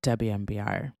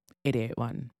WMBR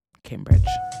 88.1 Cambridge.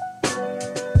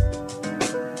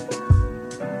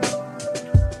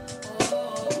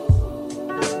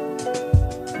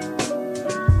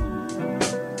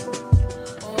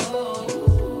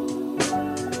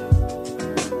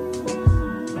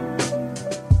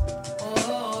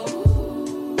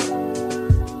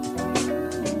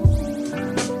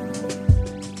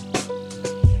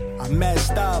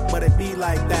 Messed up, but it be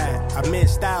like that. I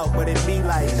missed out, but it be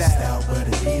like that.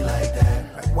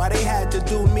 Like, why they had to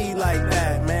do me like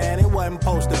that, man? It wasn't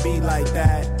supposed to be like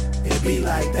that. It be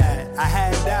like that. I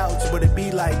had doubts, but it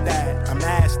be like that. I'm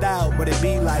asked out, but it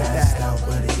be like that.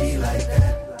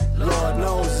 Lord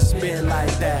knows it's been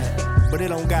like that, but it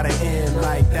don't gotta end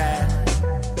like that.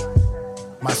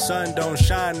 My sun don't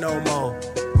shine no more.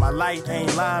 My light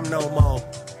ain't lime no more.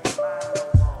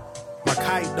 My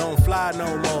kite don't fly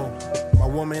no more. My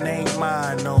woman ain't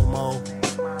mine no more.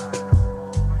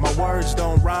 My words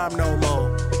don't rhyme no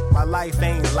more. My life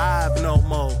ain't live no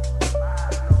more.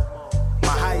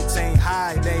 My heights ain't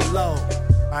high, they low.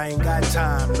 I ain't got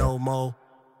time no more.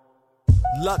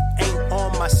 Luck ain't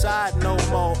on my side no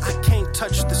more. I can't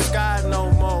touch the sky no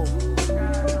more.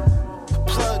 The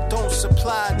plug don't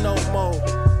supply no more.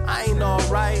 I ain't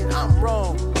alright, I'm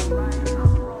wrong.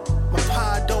 My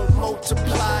pie don't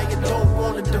multiply, it don't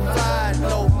wanna divide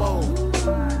no more.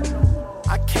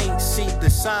 I can't see the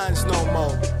signs no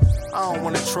more. I don't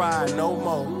wanna try no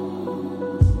more.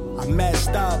 I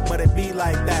messed up, but it be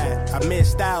like that. I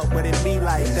missed out, but it be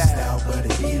like that.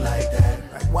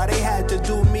 Like, why they had to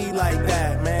do me like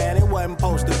that, man? It wasn't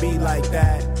supposed to be like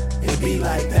that. It be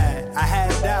like that. I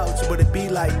had doubts, but it be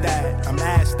like that. I'm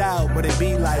asked out, but it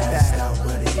be like that.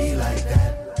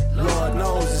 Lord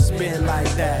knows it's been like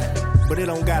that, but it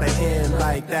don't gotta end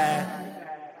like that.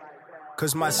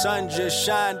 Cause my sun just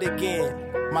shined again.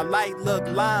 My light look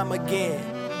lime again.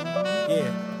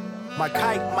 Yeah. My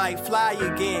kite might fly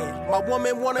again. My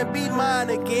woman wanna be mine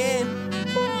again.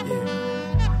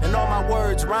 Yeah. And all my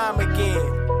words rhyme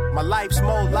again. My life's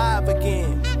more live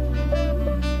again.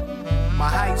 My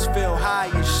heights feel high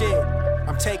as shit.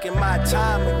 I'm taking my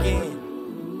time again.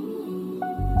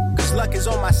 Cause luck is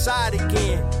on my side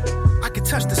again. I can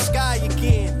touch the sky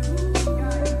again.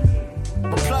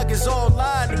 My plug is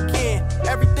online again.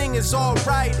 Everything is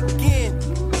alright again.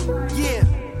 Yeah.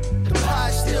 The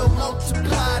pie still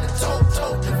multiply. The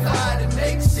total divide. It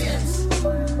makes sense.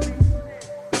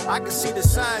 I can see the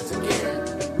signs again.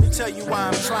 Let me tell you why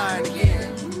I'm trying again.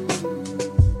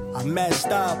 I messed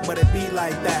up, but it be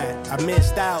like that. I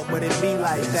missed out, but it be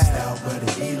like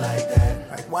that.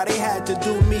 Like, why they had to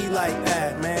do me like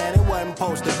that, man? It wasn't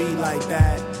supposed to be like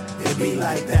that. It be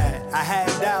like that. I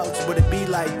had doubts, but it be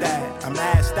like that. I'm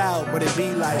asked out, but it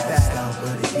be like that.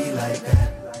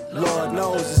 Lord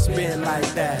knows it's been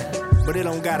like that, but it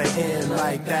don't gotta end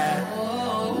like that.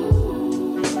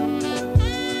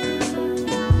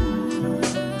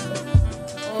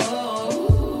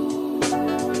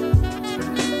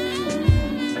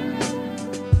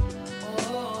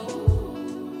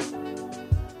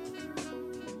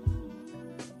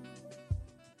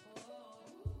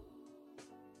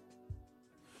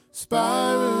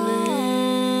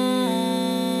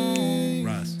 Spiraling,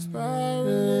 Russ.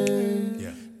 spiraling,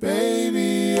 Yeah.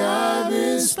 baby, I've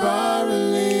been spiraling,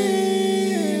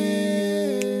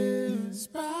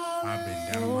 I've been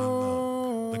down on my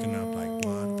luck, looking up like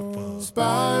what the fuck.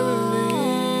 spiraling,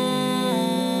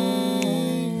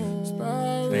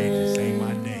 spiraling, They just ain't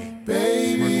my day.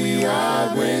 baby,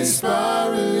 I've been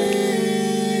spiraling.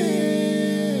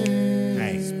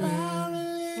 Hey, man.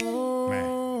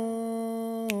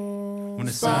 When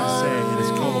the sun set, it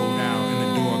is cold out and the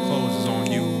door closes on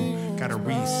you. Gotta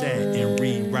reset and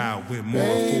reroute with more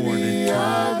forward and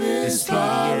turn. It's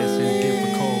tedious and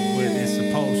difficult, but it's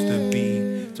supposed to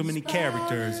be. So many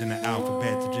characters in the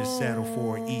alphabet to just settle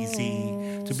for easy.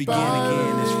 To begin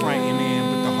again is frightening,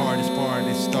 but the hardest part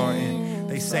is starting.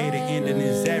 They say the ending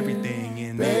is everything,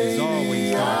 and it is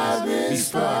always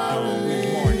darkest. Before dawn, we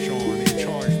march on and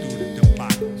charge through the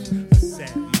debacles. A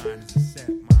set mind is a set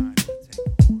mind.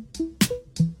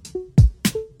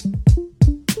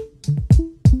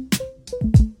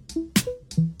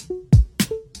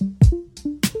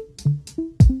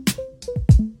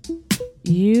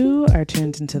 You are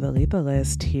tuned into the Lethal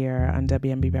List here on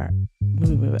WMBR.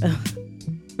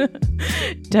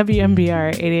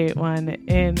 WMBR 88.1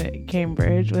 in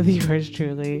Cambridge with yours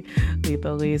truly,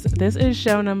 Lethal List. This is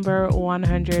show number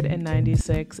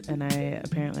 196, and I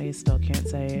apparently still can't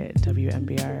say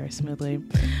WMBR smoothly.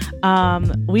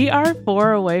 We are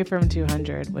 4 away from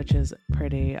 200, which is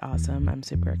pretty awesome. I'm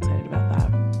super excited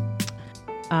about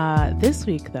that. This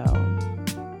week, though,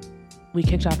 we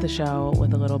kicked off the show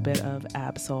with a little bit of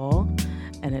Ab-Soul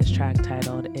and his track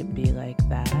titled It Be Like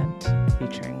That,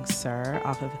 featuring Sir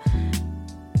off of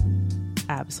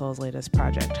Ab-Soul's latest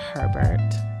project,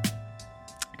 Herbert.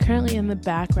 Currently in the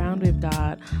background, we've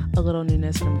got a little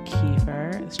newness from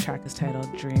Kiefer. This track is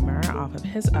titled Dreamer off of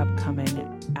his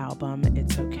upcoming album,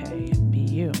 It's Okay, Be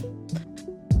You.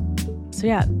 So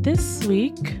yeah, this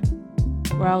week,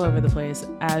 we're all over the place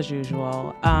as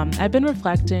usual. I've been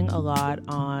reflecting a lot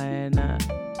on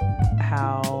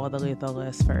how the Lethal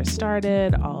List first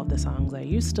started, all of the songs I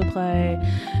used to play.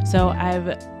 So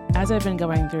as I've been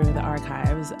going through the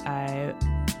archives, I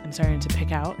am starting to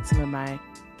pick out some of my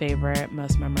favorite,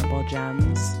 most memorable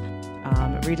gems,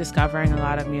 rediscovering a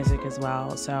lot of music as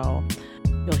well. So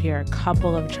you'll hear a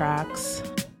couple of tracks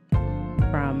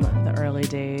from the early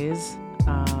days.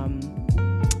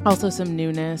 Also some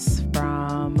newness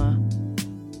from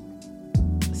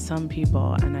some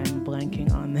people, and I'm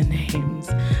blanking on the names,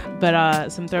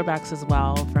 but some throwbacks as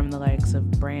well from the likes of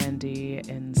Brandy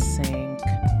and Sync.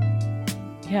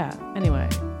 Yeah, anyway,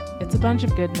 it's a bunch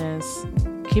of goodness.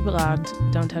 Keep it locked,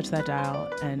 don't touch that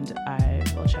dial, and I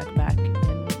will check back in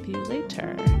with you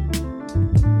later.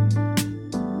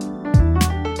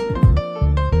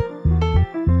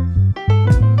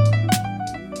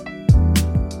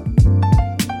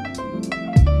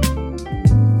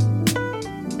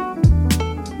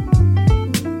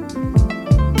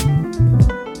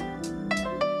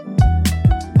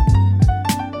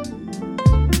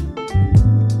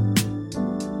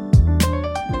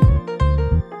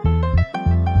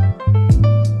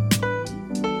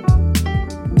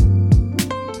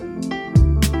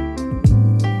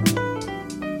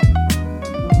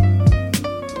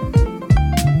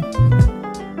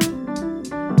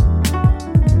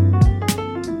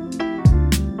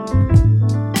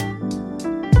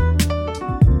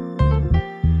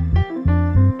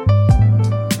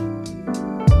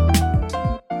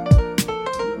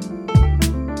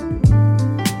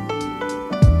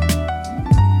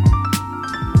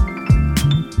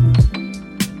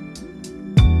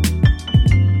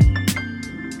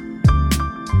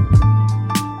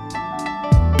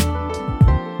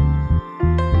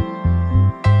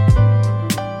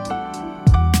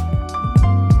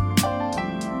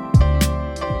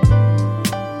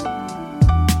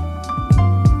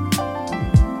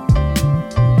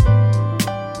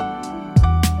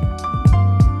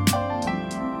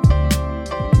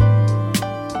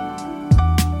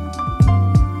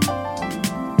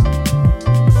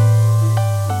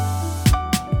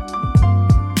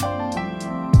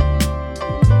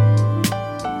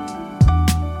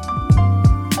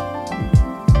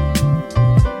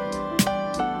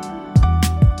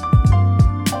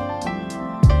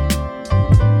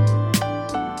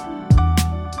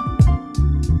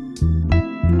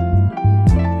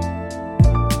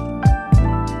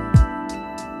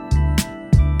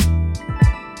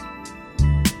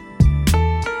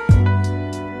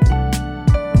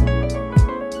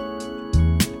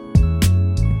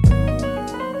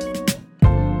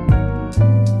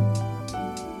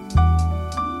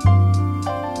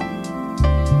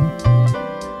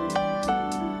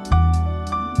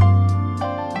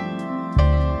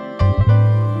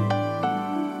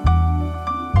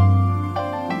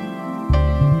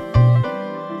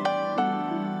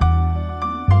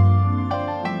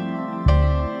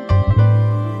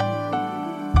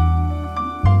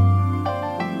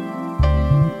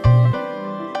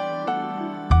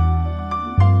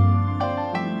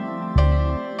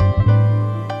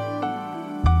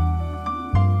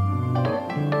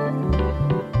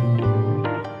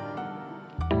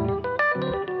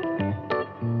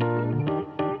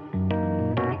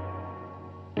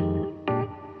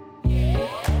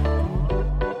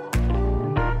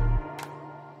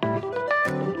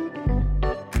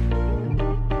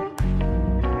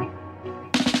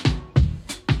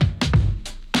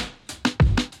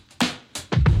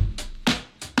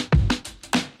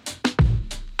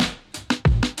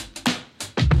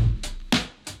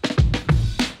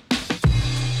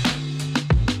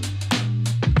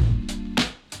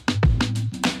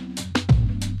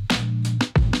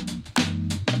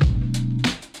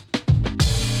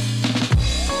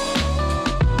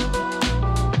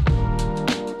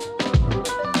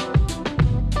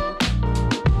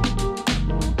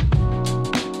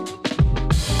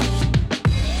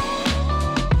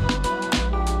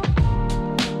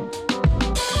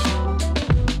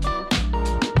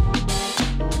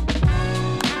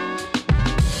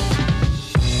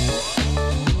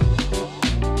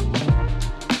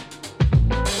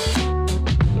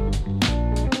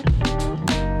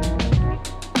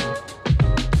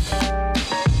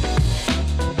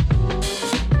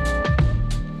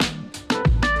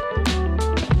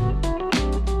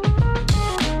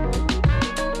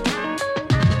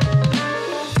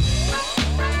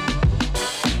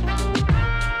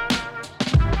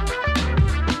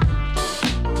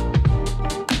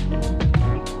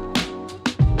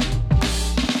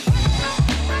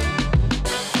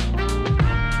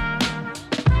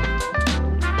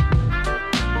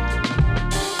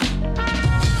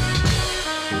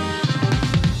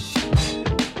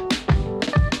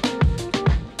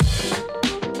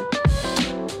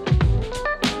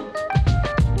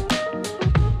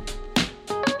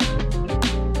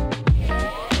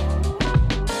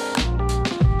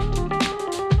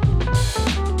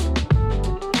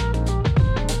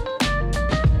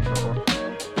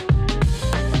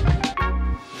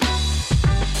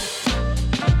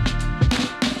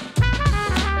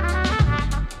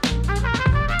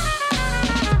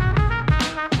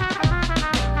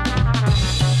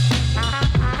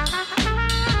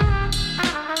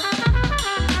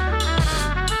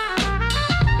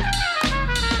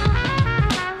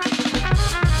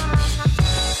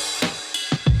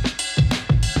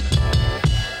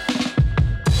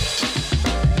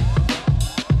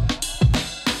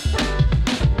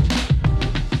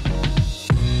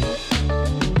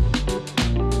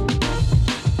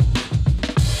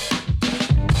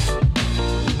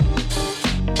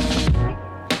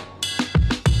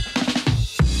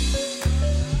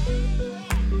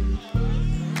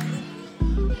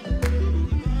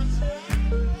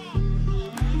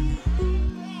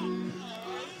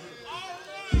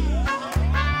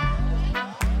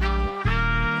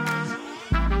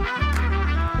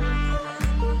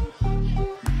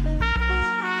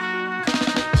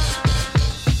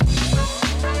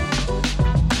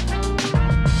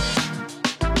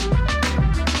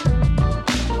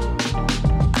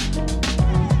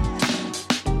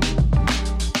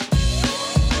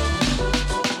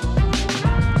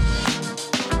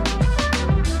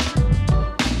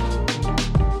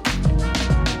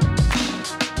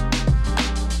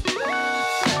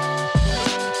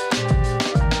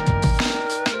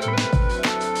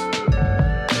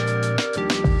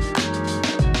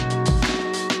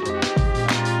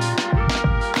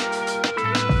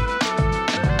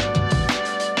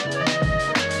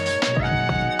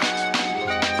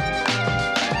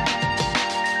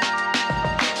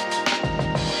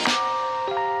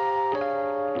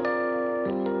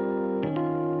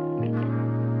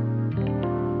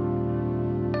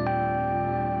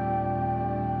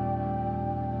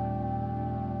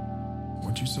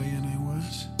 you say your name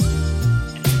was?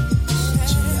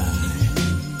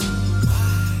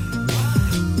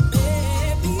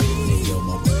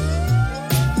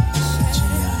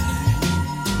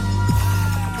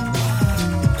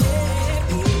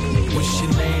 What's your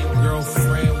name,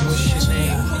 girlfriend? What's your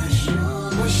name?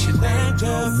 What's your name,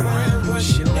 girlfriend?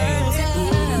 What's your name?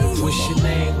 What's your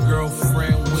name,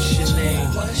 girlfriend? What's your name?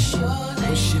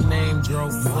 What's your name,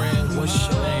 girlfriend? What's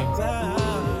your name?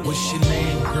 What's your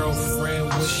name, girlfriend?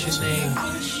 What's your name?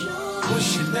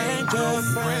 What's your name,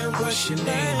 girlfriend? What's your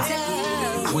name?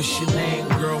 What's your name,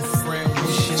 girlfriend?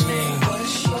 What's your name?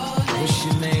 What's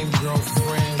your name,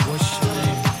 girlfriend? What's your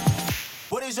name?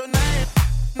 What is your name?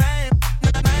 Name,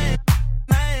 name,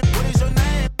 name. What is your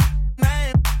name?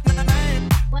 Name, name.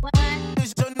 What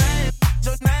is your name?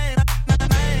 Your name,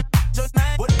 name. Your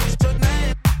name. What is your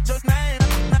name? Your name,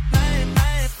 name,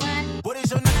 name. What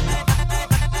is your name?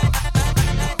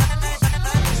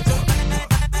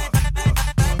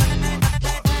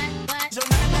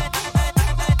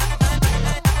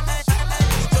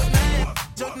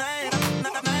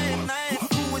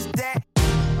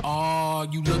 Oh,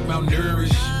 you look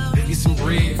malnourished. Get some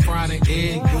bread, fried an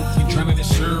egg, yolk, you drowning in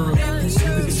syrup. You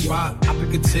pick a spot, I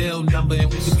pick a tail number, and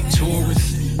we could be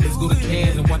tourists. Let's go to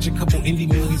Cannes and watch a couple indie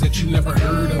movies that you never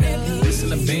heard of. Listen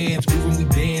to bands, groove when we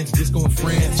dance, disco in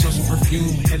France, smell some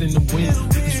perfume, head in the wind.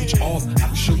 We can switch off, I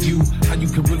can show you how you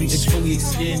can really exfoliate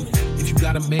skin. If you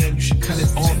got a man, you should cut it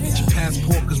off. Get your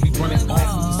passport, cause we run it off.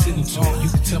 When we sit and talk, you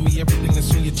can tell me everything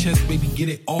that's on your chest, baby, get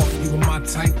it off. You are my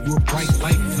type, you a bright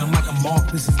light, and I'm like a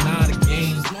moth, this is not a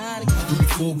game. Do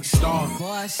before we start.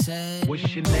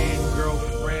 What's your name,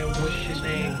 girlfriend? What's your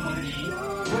name?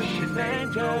 What's your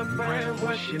name, girlfriend?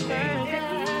 What's your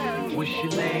name? What's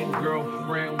your name,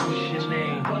 girlfriend? What's your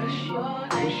name?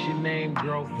 What's your name,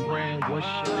 girlfriend? What's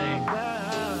your name?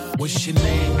 What's your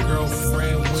name,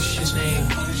 girlfriend? What's your name?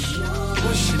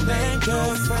 What's your name,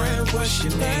 girlfriend? What's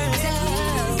your name?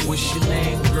 What's your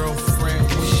name, girlfriend?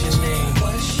 What's your name?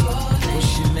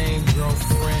 What's your name,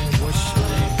 girlfriend? What's your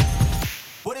name?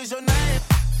 What is your name?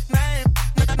 Name,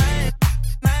 name,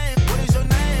 name. What is your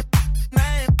name?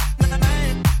 Name,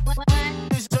 name. What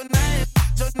is your name?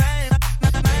 Your name,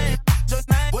 name. Your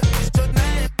name. What is your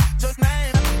name? Your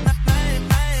name, name,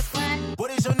 name. What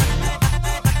is your name?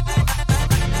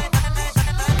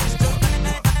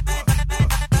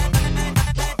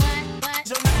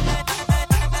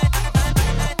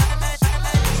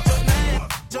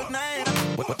 Your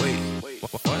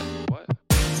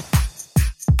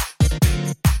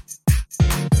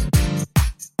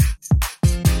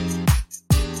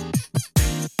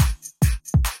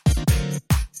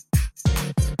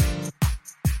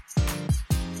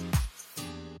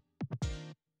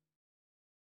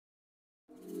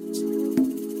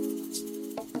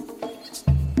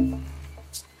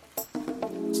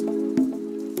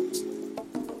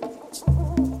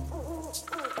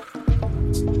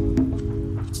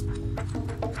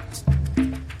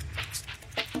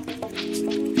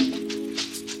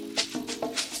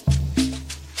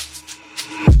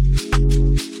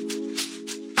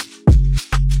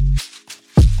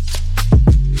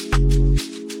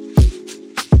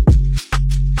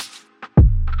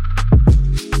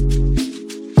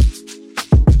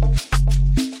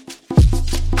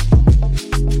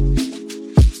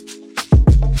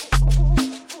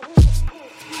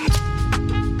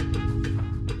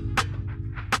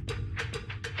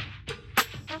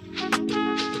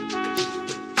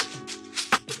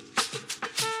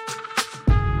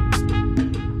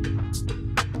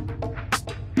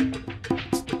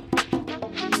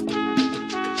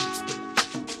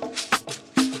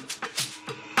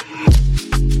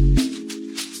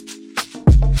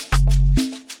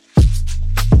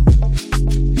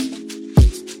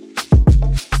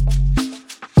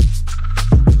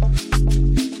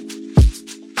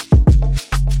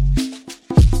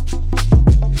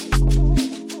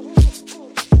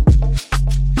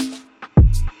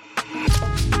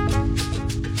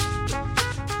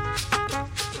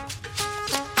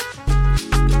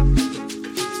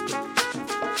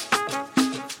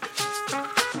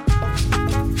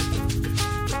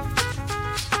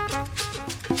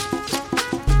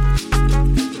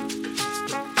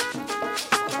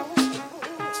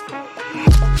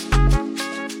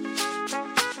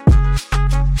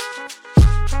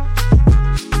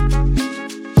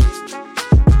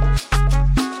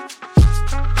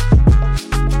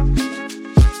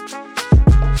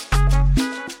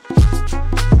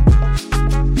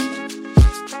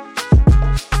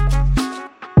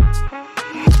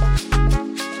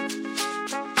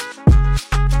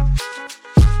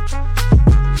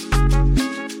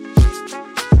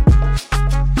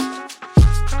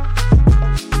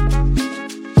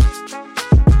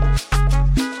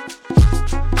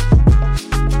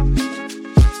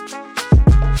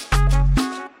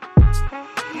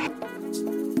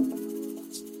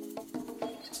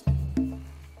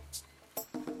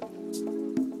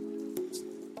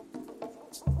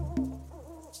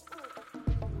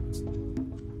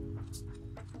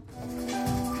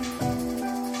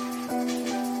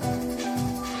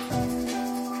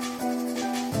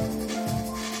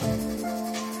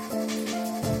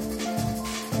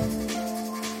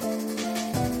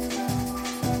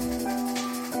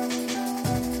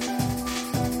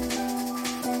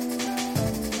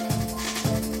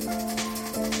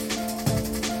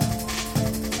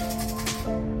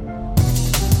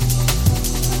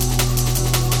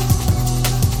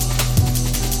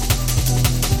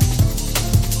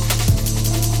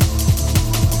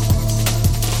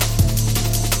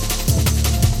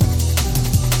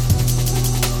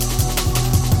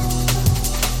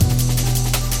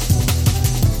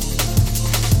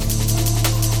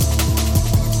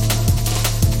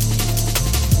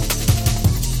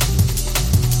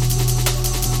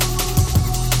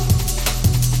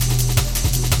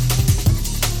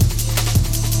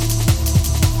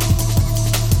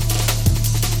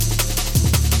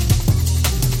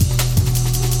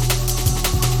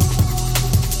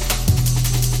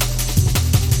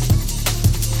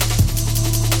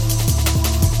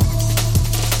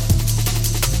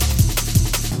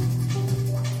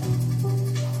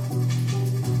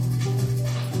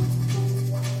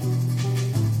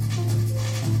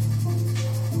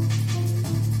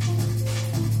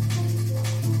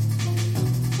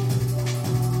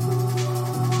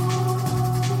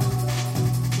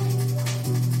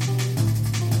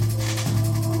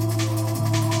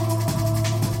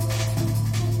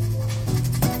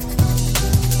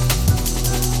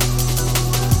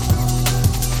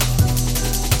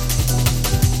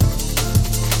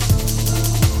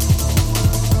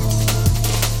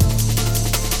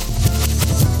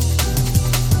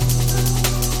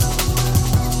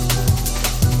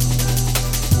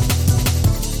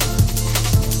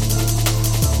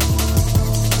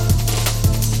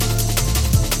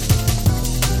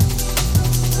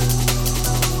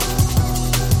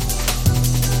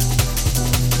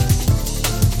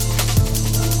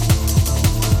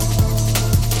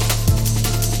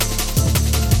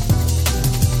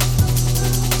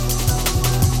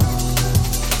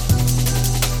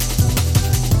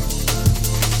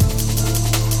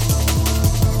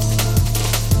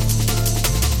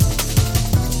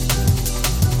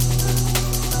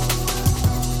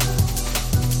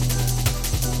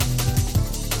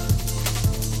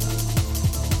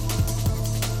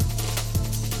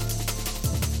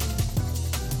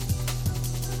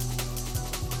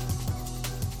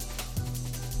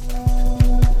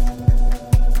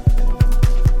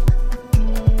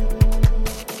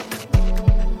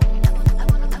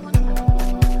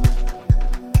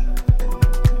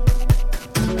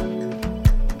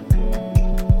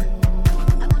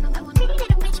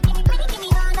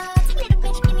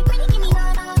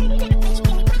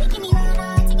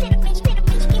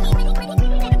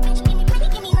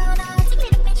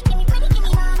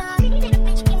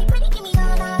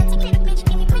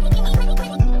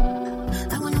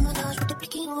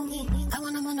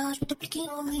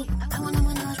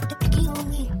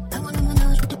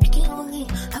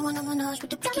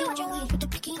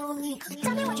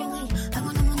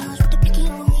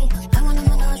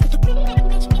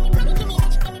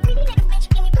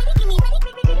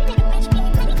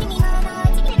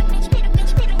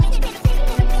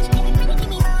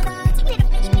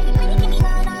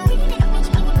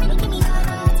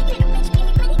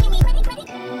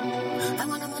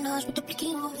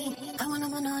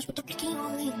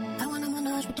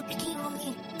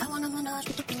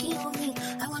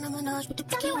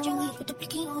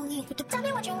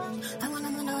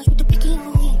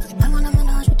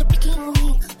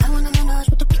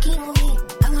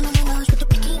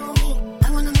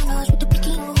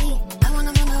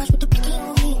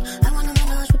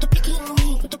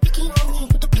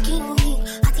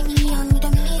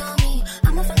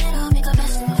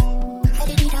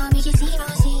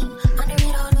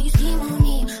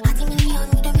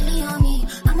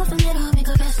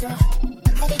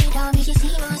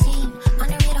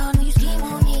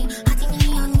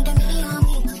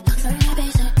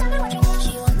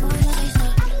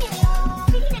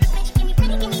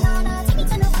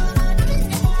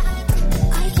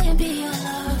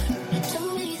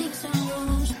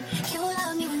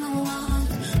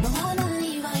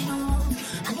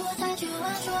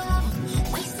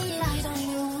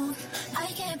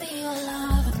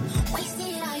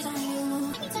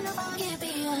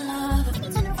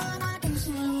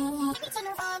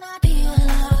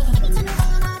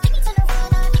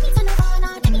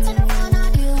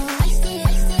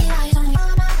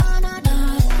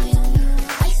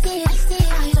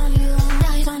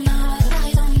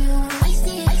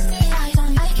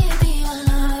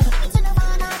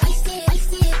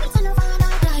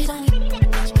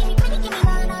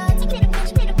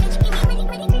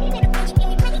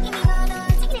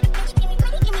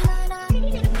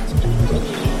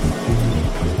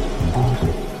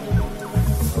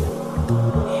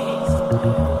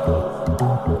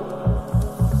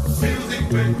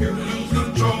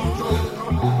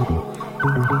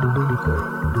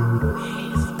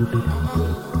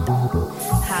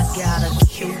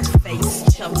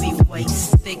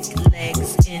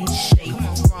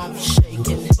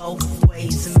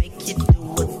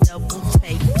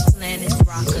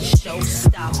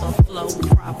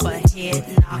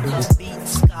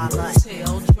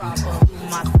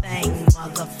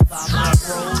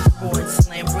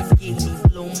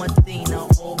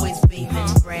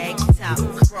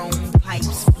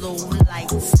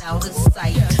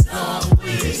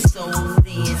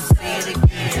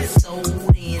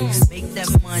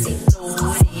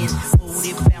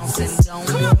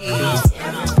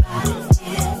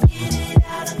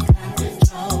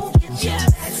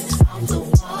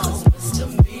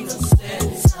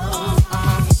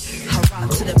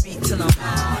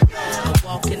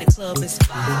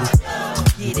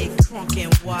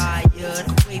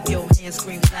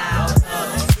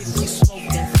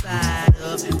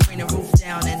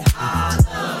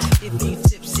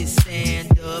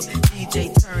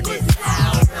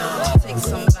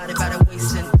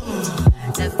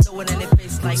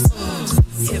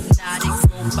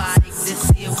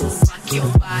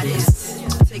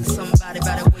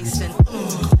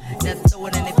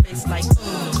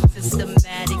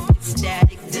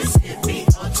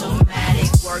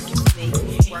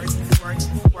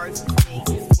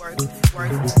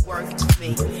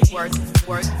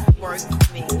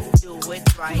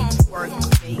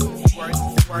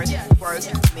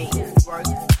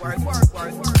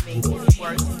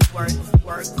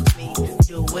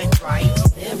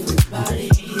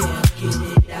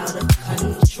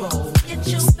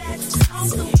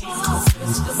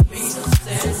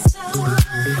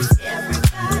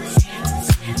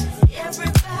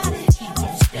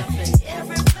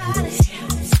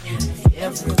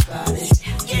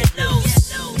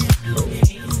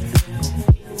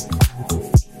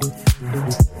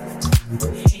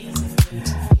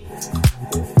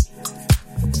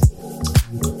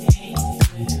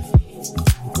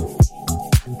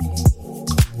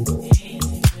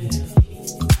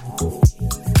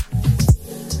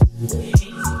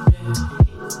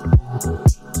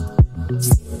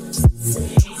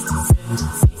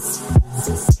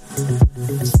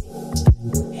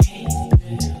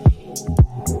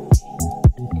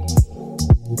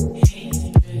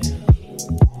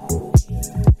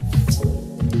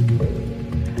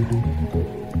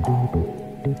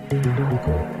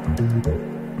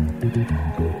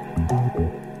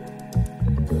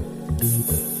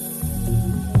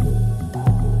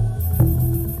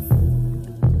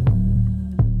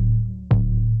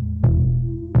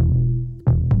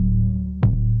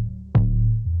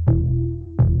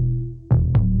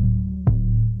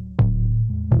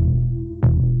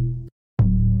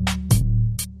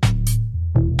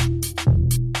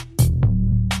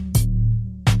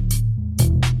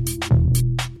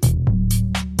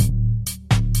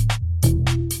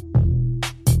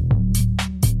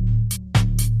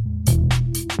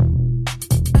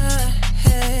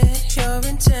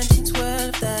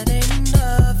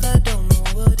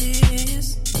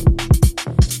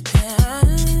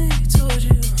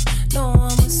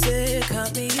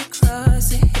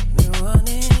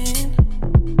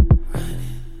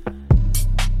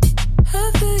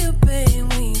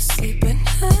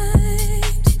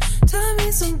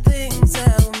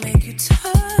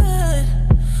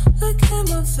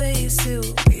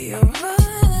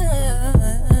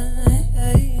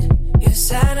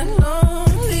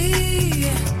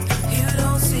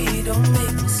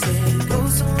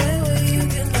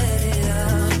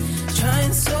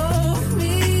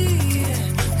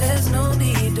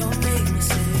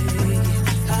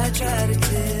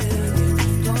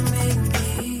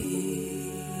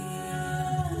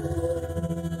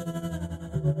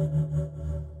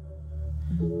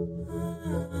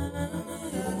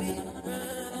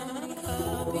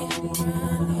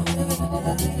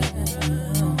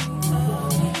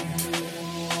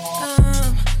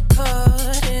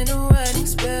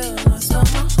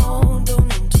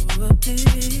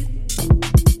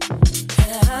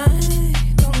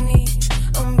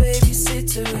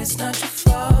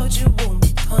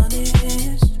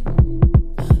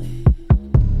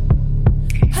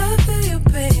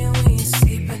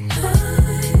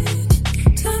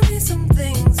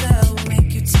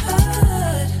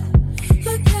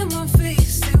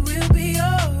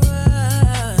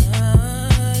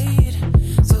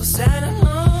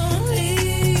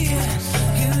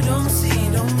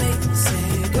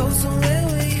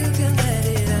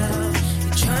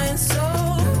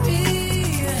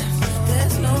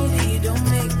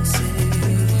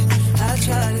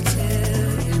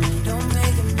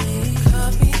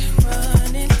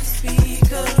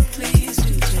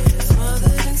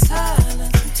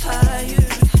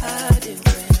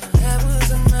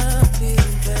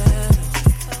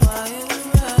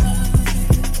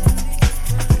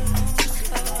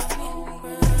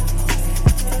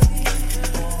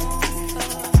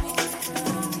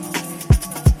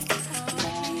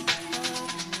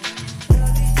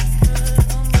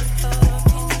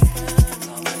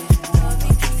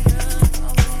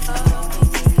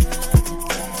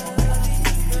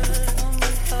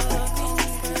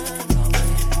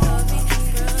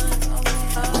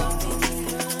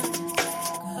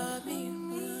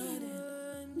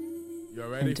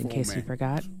case you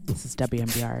forgot, this is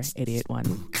WMBR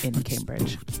 88.1 in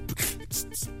Cambridge.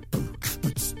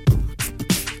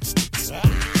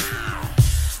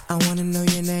 I wanna know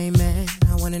your name, man.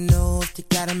 I wanna know if you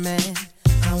got a man.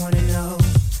 I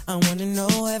wanna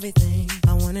know everything.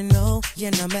 I wanna know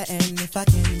your number and if I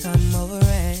can come over,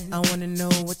 and I wanna know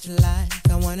what you like.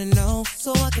 I wanna know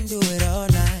so I can do it all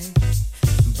night.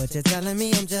 But you're telling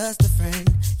me I'm just a friend.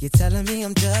 You're telling me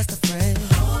I'm just a friend.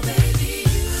 Oh baby,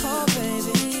 you got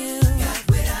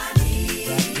what I need.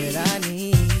 Got what I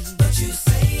need. But you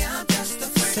say I'm just a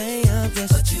friend. Say I'm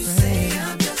just but a you friend. Say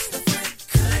I'm just a friend.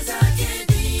 'Cause I can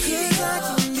be your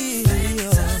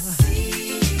fantasy.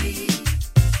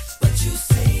 But you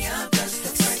say I'm just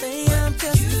a friend. Say I'm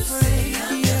just a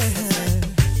friend. Yeah.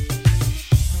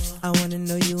 I wanna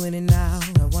know you in and out.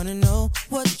 I wanna know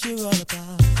what you're all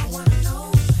about.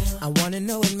 I wanna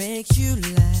know what makes you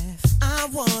laugh. I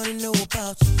wanna know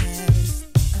about your past.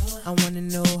 I wanna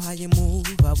know how you move.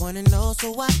 I wanna know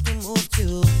so I can move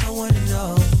too. I wanna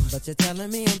know, but you're telling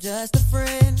me I'm just a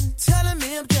friend. Telling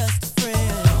me I'm just a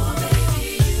friend. Oh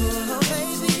baby,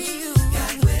 you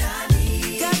got what I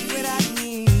need. Got what I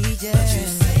need, yeah. But you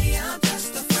say I'm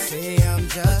just a friend. Say I'm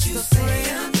just a friend.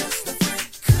 I'm just a friend.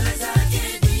 'Cause I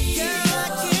can be girl, I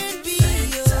can be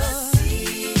fantasy.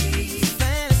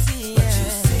 Fantasy, yeah. But you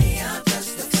say I'm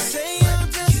just a friend. Say I'm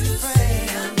just a friend.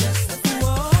 I'm just a friend.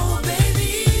 Whoa,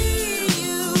 baby,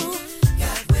 you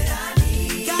got what I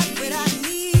need. Got what I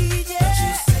need, yeah. But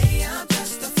you say I'm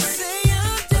just a friend. Say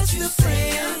I'm just a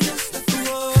friend. I'm just a friend.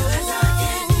 Whoa, 'cause I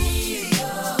can be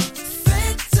your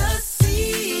fantasy.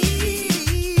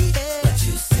 Yeah. But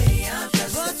you say I'm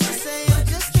just a friend. But you say I'm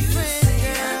just a friend,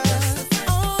 girl.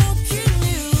 Oh, can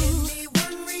you give me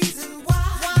one reason why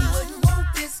you wouldn't want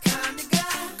this kind of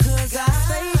guy? 'Cause I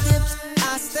stay dipped,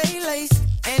 I stay laced,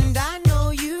 and I know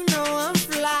you know I'm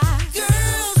fly.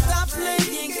 Girl, stop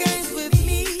playing games with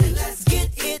me. Let's get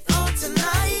it on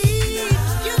tonight.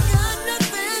 You got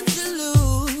nothing to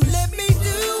lose. Let me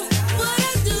do what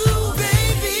I do,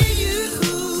 baby. You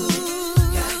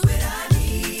got what I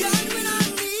need. Got what I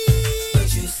need. But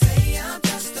you say I'm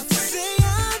just a friend. Say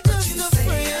I'm just a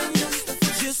friend.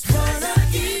 Just wanna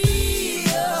be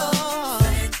your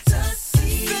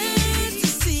fantasy.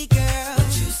 Fantasy, girl.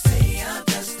 But you say I'm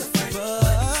just a friend.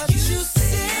 But you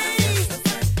say I'm just a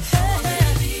friend.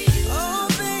 Oh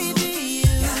baby,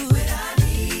 you got what I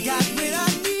need. Got what I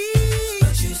need.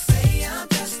 But you say I'm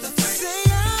just a friend. Say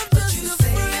I'm just a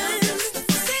friend.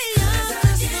 Say I'm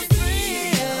just a friend.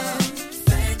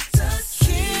 Fantasy.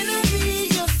 Can I be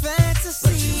your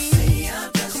fantasy?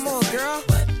 Come on, girl.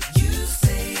 But you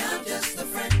say I'm just a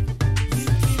friend. You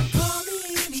can call me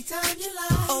anytime you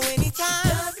like. Oh, anytime.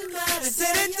 Doesn't matter.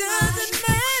 Said it doesn't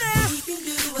matter. We can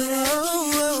do whatever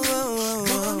you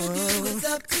wanna do. It's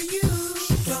up to you.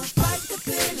 Don't fight the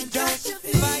feeling. Don't you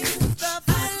fight the feeling.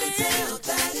 I can tell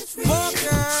that it's real. Oh,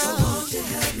 girl. So won't you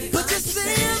help me? But you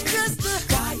say I'm just a.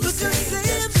 But you say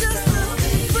I'm just a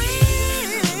friend.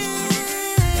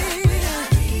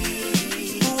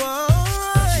 Whoa.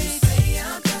 But you say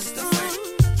I'm just a friend.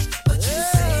 But you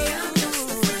say I'm just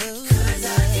a friend. 'Cause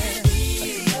I can be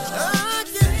your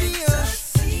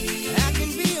fantasy. I can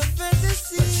be your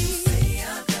fantasy. But you say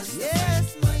I'm just a friend. Yes,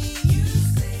 me. You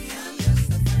say I'm just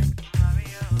a friend.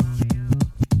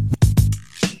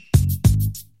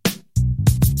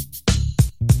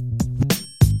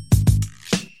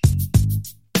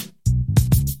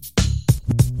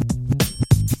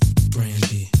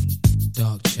 Brandy,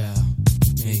 Dark Child,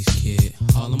 Mace Kid,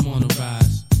 Harlem on the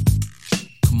rise.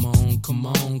 Come on, come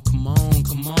on, come on,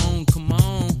 come on, come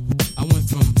on. I went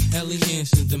from Ellie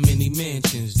Hansons to mini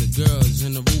mansions. The girls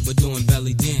in the Aruba doing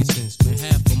belly dancing. Spent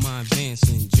half of my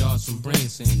advancing, jars from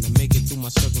Branson to make it through my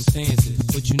circumstances.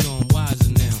 But you know I'm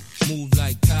wiser now, move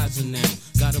like Kaiser now.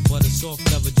 Got a butter soft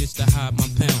cover just to hide my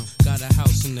pound. Got a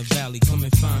house in the valley, come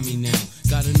and find me now.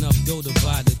 Got enough dough to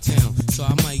buy the town, so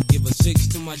I might give a 6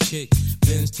 to my chick,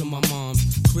 Benz to my mom's.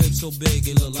 Crib so big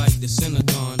it look like the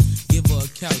Synagogue. Give her a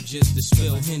couch just to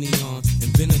spill Henny on.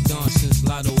 And been a don since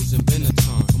Lotto's and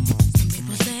Benetton. Come on. Some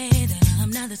people say that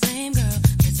I'm not the same girl.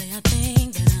 They say I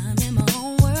think that I'm in my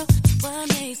own world. What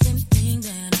makes them think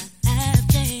that I have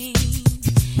changed?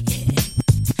 Yeah.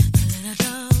 A little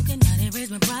joke and not erase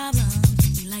my problems.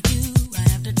 Be like you, I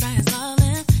have to try and solve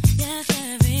them. Yes,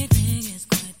 everything is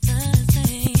quite the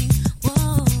same.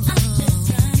 Whoa. I'm just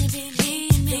trying to be me.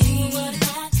 Do what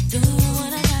I do,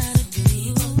 what I gotta do.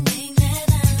 People think that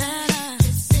I'm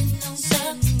just sitting on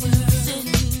top of the world.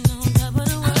 Sitting on top of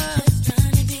the world. I'm just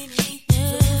trying to be me. Do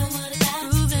what I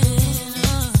gotta do.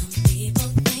 People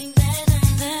think that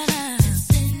I'm just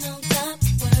sitting on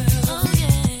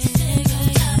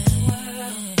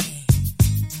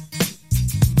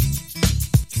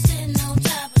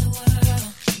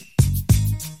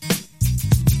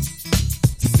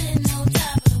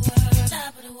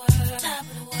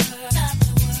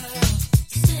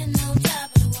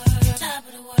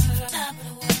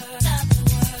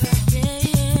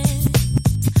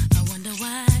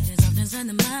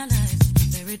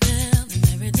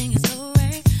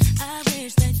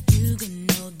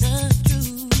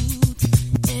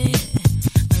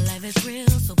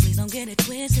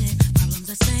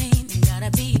the same and gotta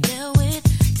be dealt with.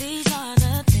 These are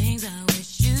the things I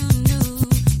wish you knew.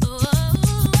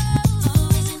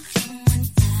 Always in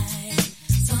someone's side,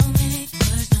 so many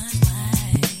questions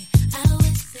why. I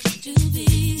wish that you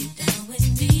be down with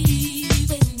me,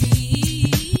 with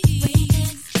me. We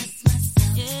can't stress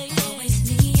myself, always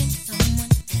needing someone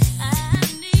else. I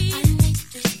need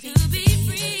to be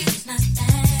free. It's not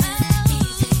that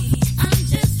easy. I'm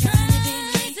just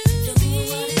trying to do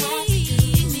what I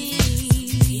see me.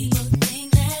 People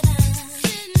think that I'm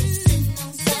sitting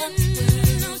on top of the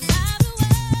world.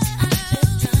 I'm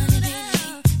just trying to be me,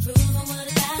 proving what I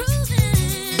got to do.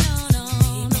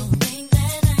 People think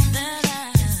that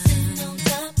I'm sitting on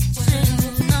top of the world.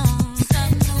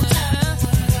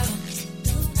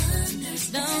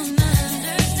 Don't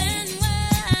understand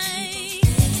why.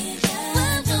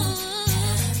 Well, no,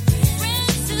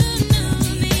 friends who knew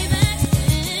me back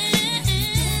then.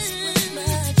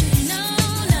 No,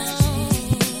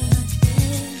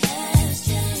 has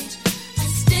changed. I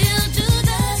still do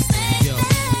the same. Yo,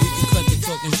 we can cut the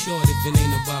talking short if it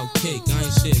ain't about cake. I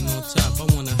ain't sitting on top, I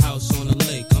want a house on the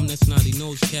lake. I'm that snotty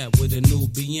nose cat with a new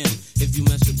BM. If you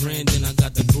mess with Brandon, I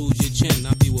got to bruise your chin.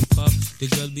 I be with Puff, the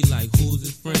girls be like, who's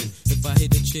his friend? If I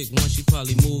hit a chick once, she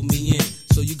probably move me in.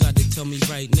 So you got to tell me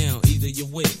right now, either you're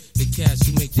with the cats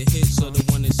who make the hits or the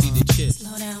one that see the chips.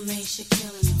 Slow down, make shit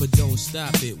killing them. But don't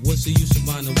stop it. What's the use of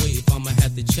buying the weight if I'ma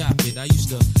have to chop it? I used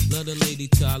to love the lady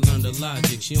till I learned the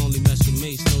logic. She only mess with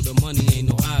mates, know the money ain't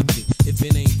no object. If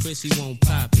it ain't Chris, he won't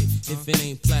pop it. If it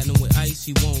ain't platinum with ice,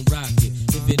 he won't rock it.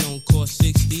 If it don't cost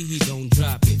 60, he don't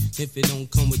drop it. If it don't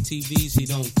come with TVs, he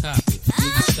don't cop it.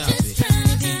 Nigga, stop it.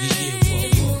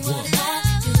 What?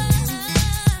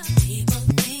 People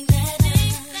think that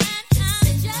I'm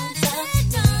sitting on top of the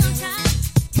world.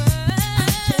 I'm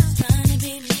just trying to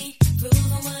be me,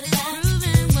 proving what I got to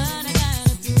do.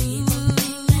 People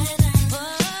think that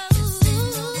I'm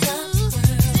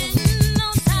sitting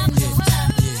on top of the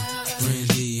world.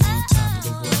 Brandy on top of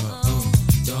the world.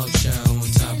 Dog Chow on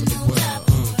top of the world.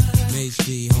 Mace B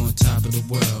on top of the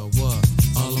world. What?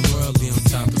 All the world be on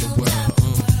top of the world.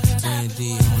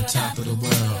 Brandy on top of the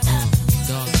world.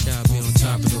 Dog Chow be on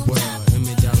top of the world.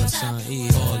 $$E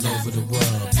all over the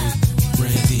world.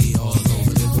 Brandy all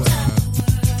over the world.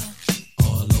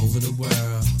 All over the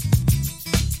world.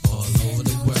 All over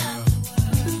the world.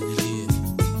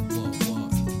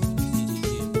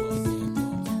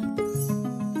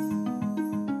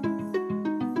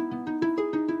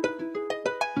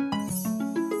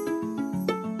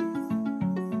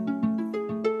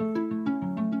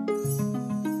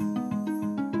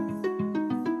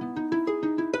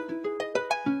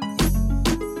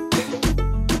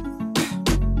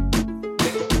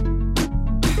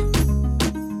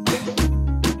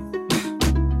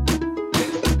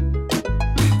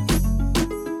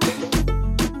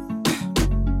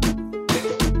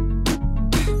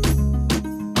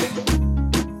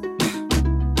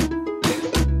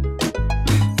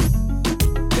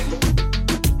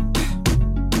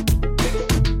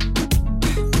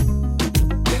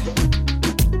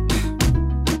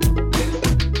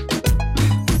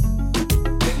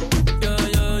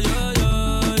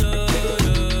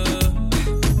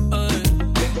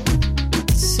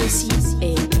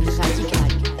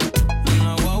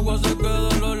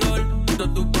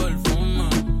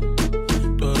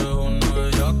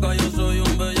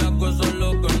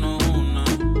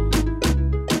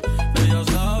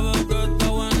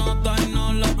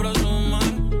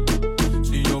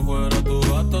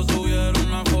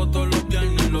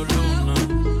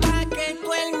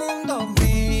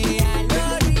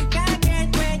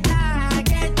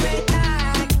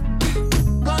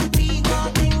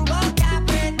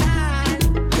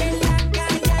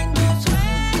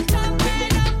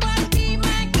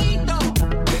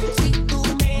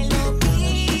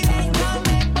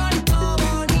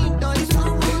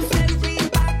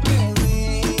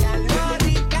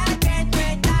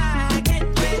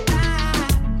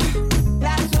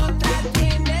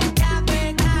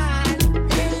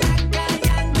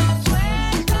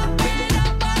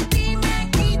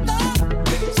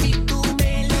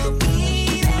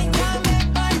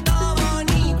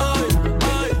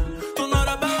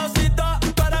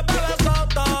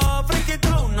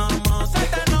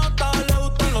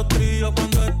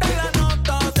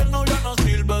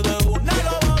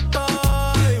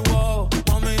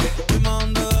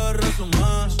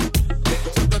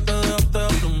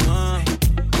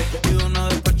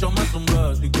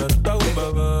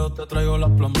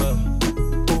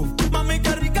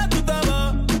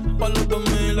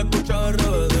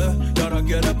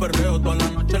 perreo toda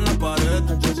la noche en la pared.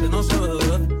 Ese no se ve.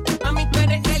 Mami, tú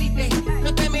eres élite,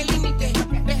 no te me limites.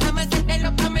 Déjame hacerte lo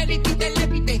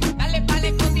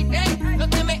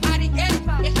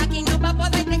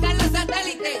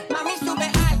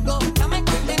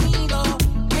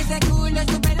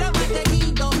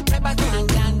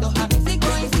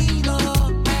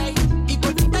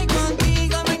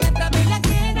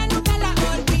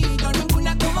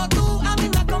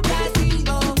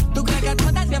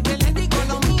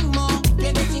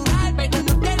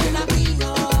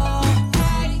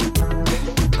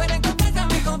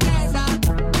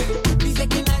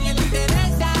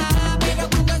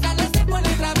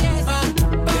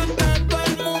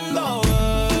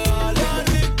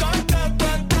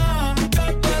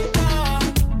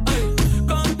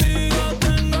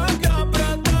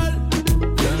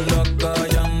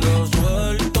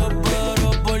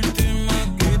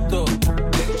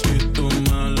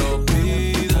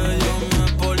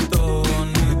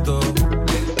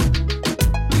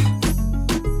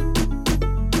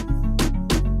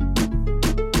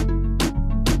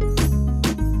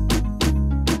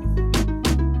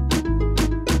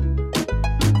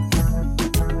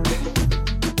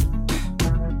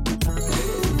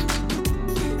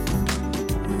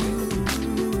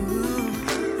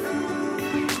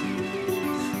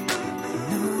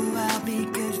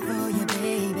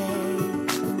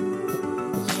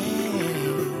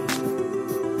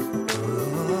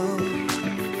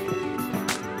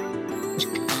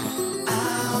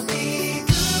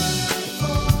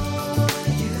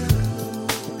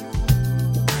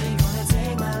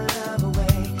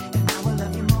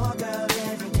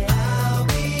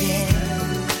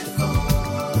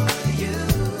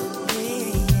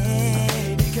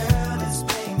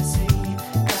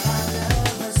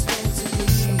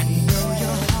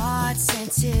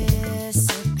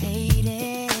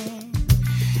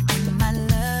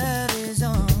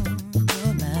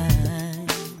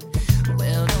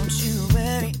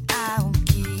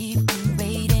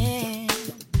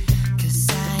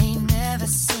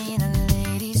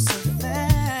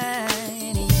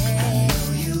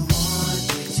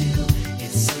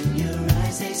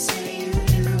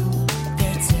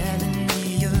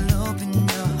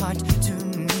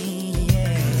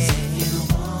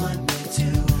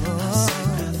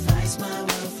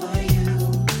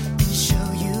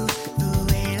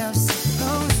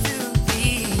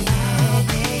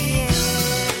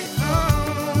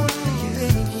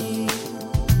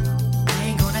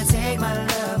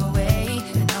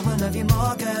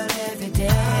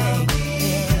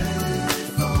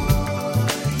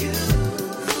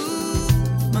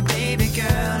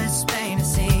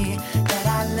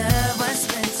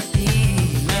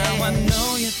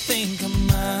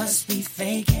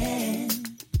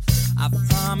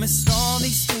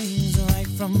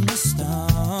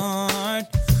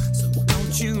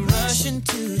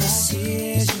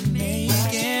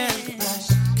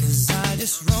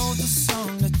just wrote the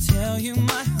song to tell you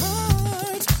my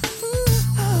heart. Ooh,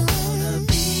 I wanna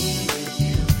be with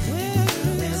you.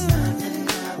 There's nothing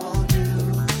I won't do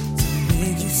to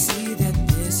make you see that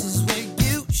this is where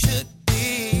you should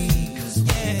be. 'Cause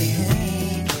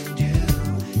anything you do,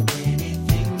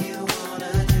 anything you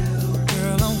wanna do,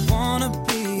 girl, I wanna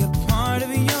be a part of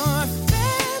your fantasy.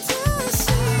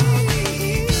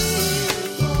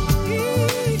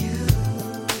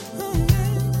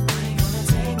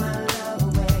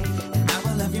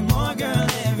 More girl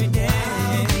every day.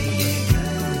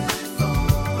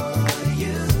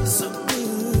 So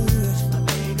good, my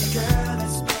baby girl,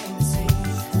 it's plain to see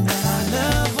that our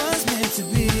love was meant to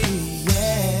be.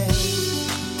 Yeah.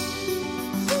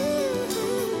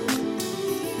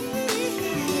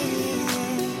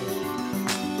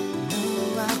 No,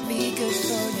 I'll be good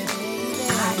for you, baby.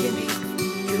 I can be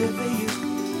good for you.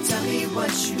 Tell me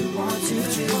what you want to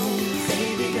do,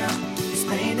 baby girl. It's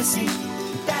plain to see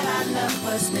that our love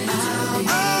was meant to be.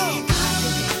 I can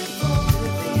be good for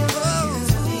you.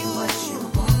 Tell me what you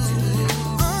want to do.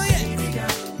 Oh yeah, baby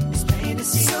girl, it's plain to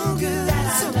see so good that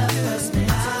our love was meant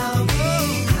to be.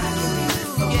 I can be good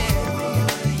for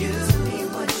you. Tell me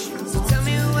what you want. Tell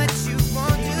me what you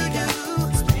want to do.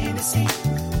 It's plain to see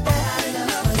that our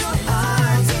love was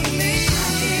meant to be.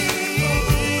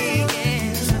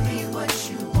 Tell me what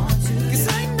you want to do. 'Cause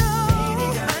I know, baby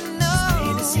girl, it's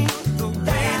plain to see the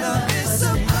way love is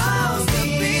supposed to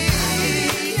be.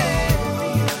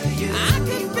 I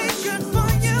can be good for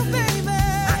you, baby.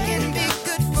 I can be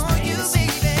good for you,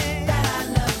 baby. That our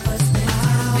love was meant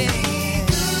to be.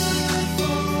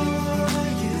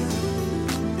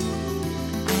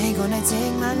 I ain't gonna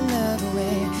take my love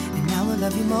away, and I will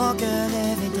love you more, girl,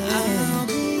 every day. I'll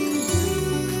be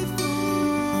good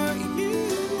for you.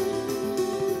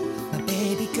 But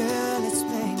baby girl, it's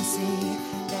plain to see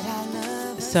that our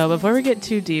love was. So before we get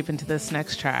too deep into this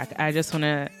next track, I just want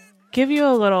to give you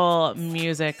a little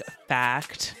music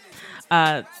fact.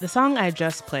 The song I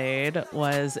just played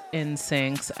was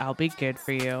NSYNC's I'll Be Good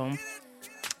For You.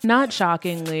 Not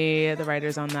shockingly, the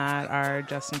writers on that are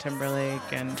Justin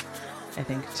Timberlake and I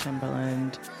think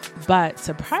Timbaland. But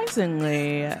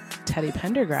surprisingly, Teddy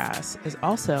Pendergrass is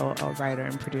also a writer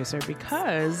and producer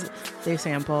because they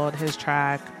sampled his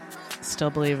track Still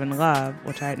Believe in Love,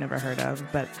 which I had never heard of,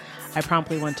 but I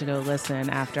promptly went to go listen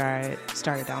after I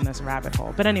started down this rabbit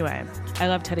hole. But anyway, I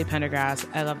love Teddy Pendergrass.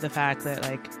 I love the fact that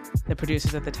like the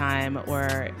producers at the time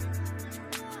were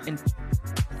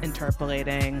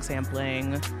interpolating,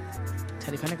 sampling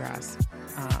Teddy Pendergrass.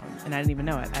 And I didn't even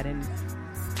know it. I didn't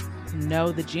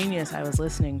know the genius I was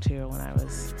listening to when I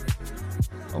was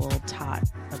a little tot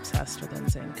obsessed with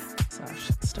NSYNC.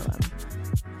 Still am.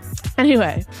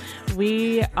 Anyway,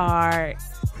 we are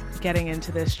getting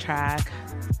into this track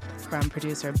from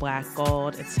producer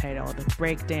BlaaqGold. It's titled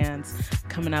Breakdance.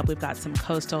 Coming up, we've got some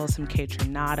Coastal, some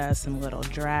KAYTRANADA, some Little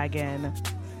Dragon.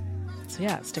 So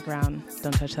yeah, stick around.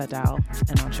 Don't touch that dial,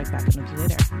 and I'll check back in with you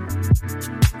later.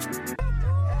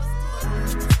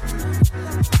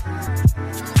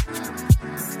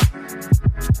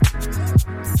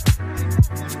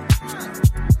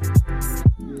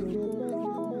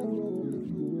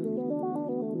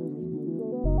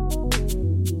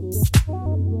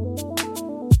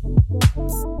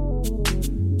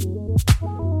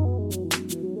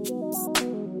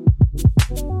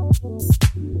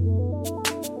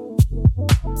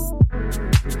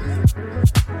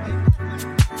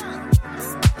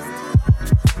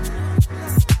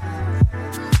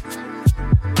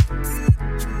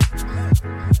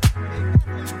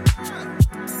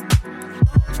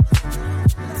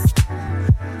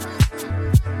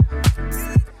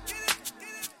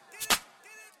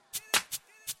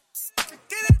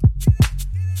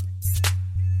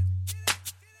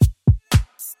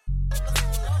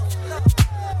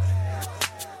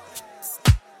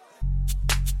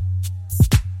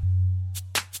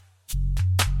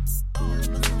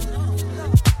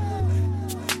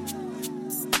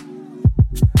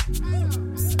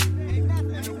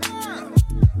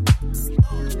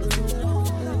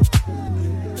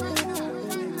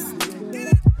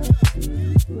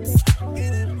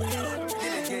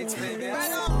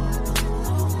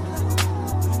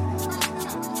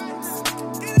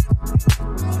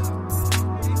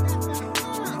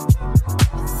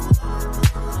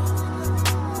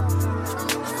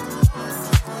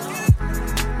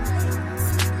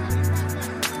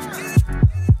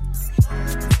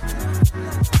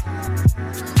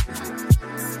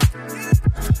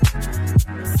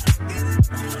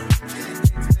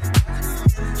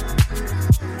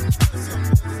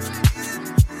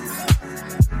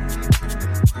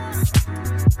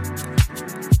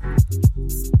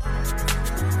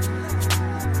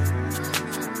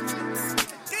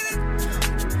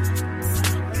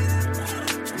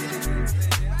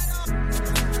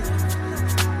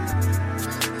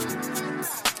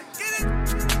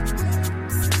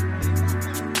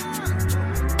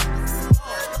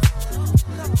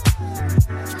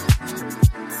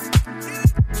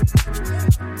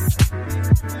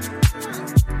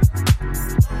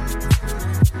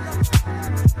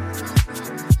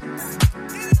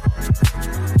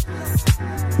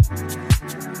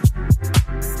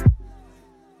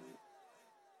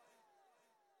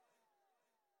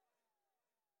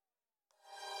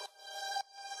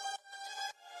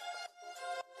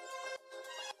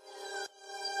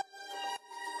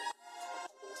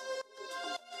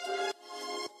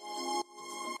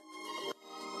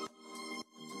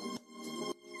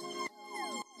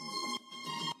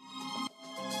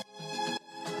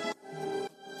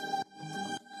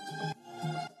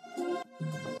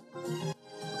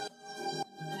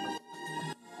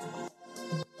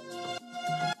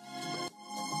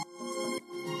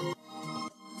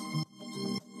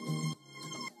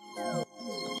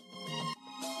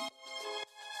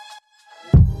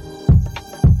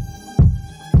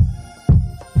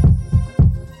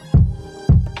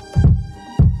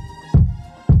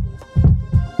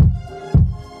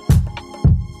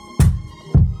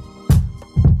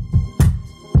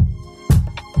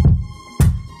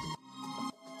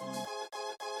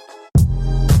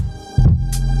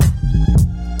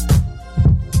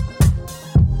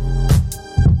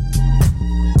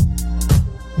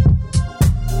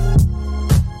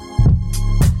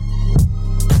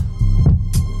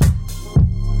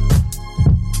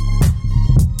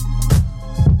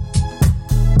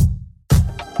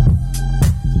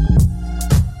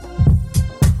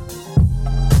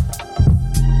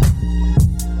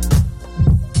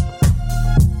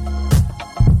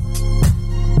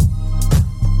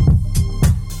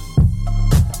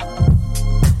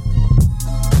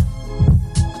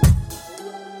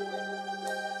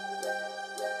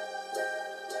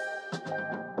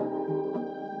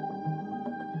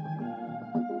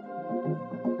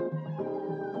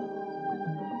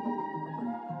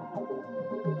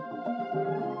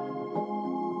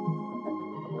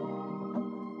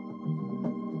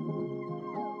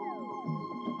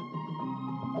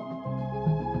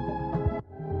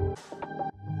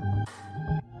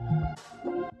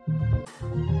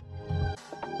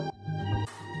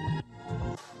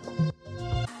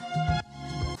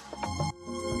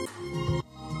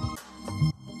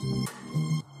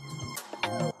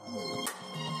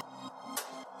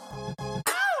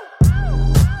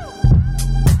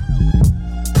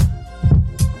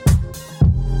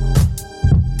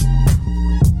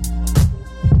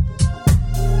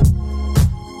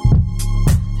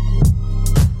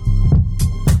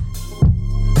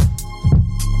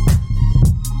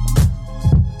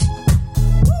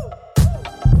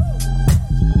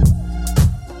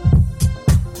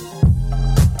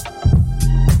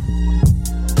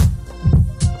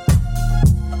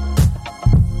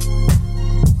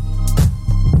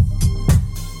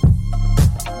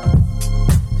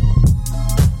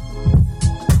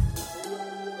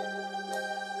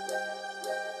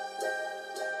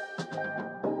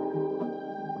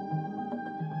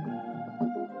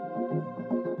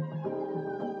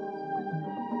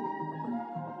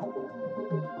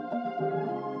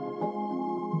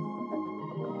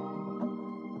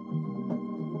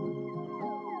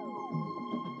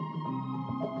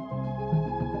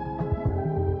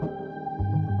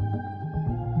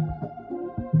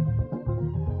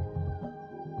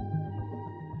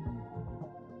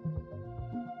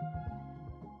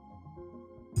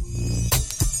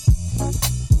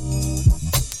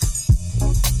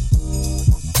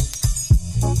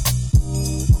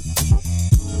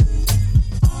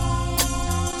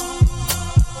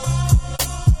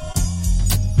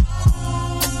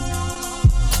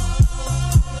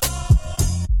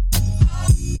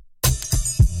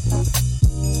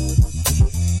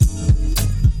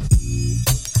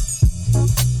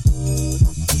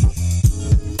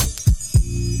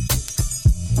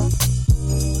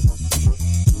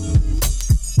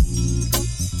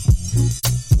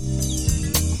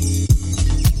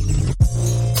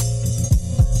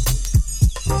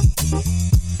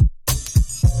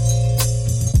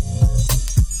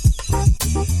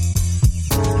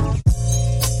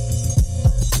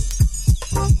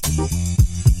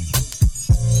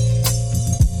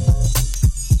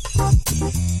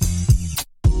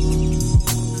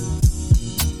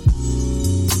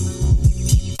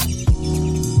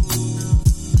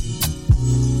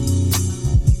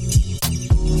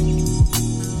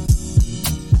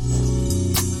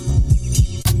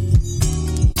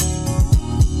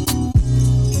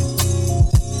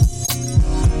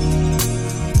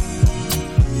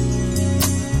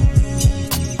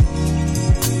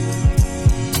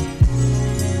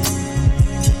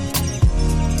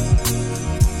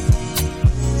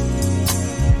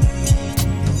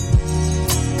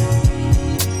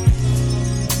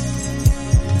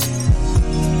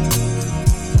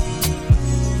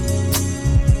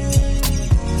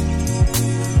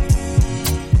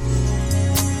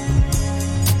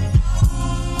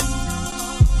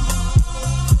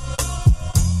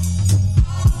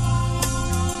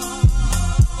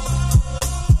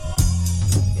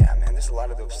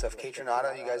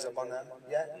 KAYTRANADA, you guys up on that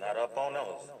yet? Not up on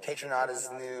those. KAYTRANADA's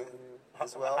new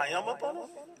as well. I am up on those?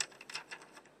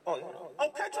 Oh, yeah. Oh,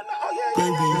 KAYTRANADA. Oh, yeah.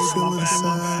 Baby, you feeling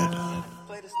sad?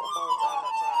 Play this stuff all the time.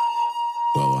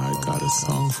 Well, I got a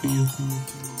song for you.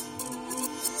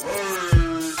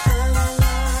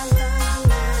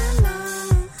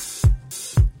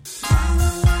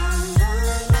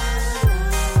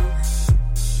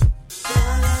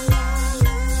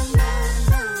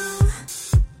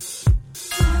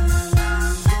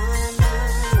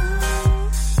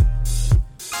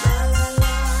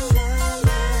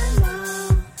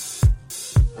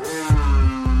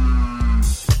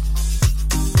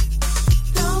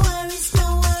 No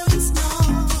worries, no.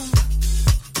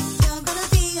 You're gonna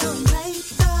be alright.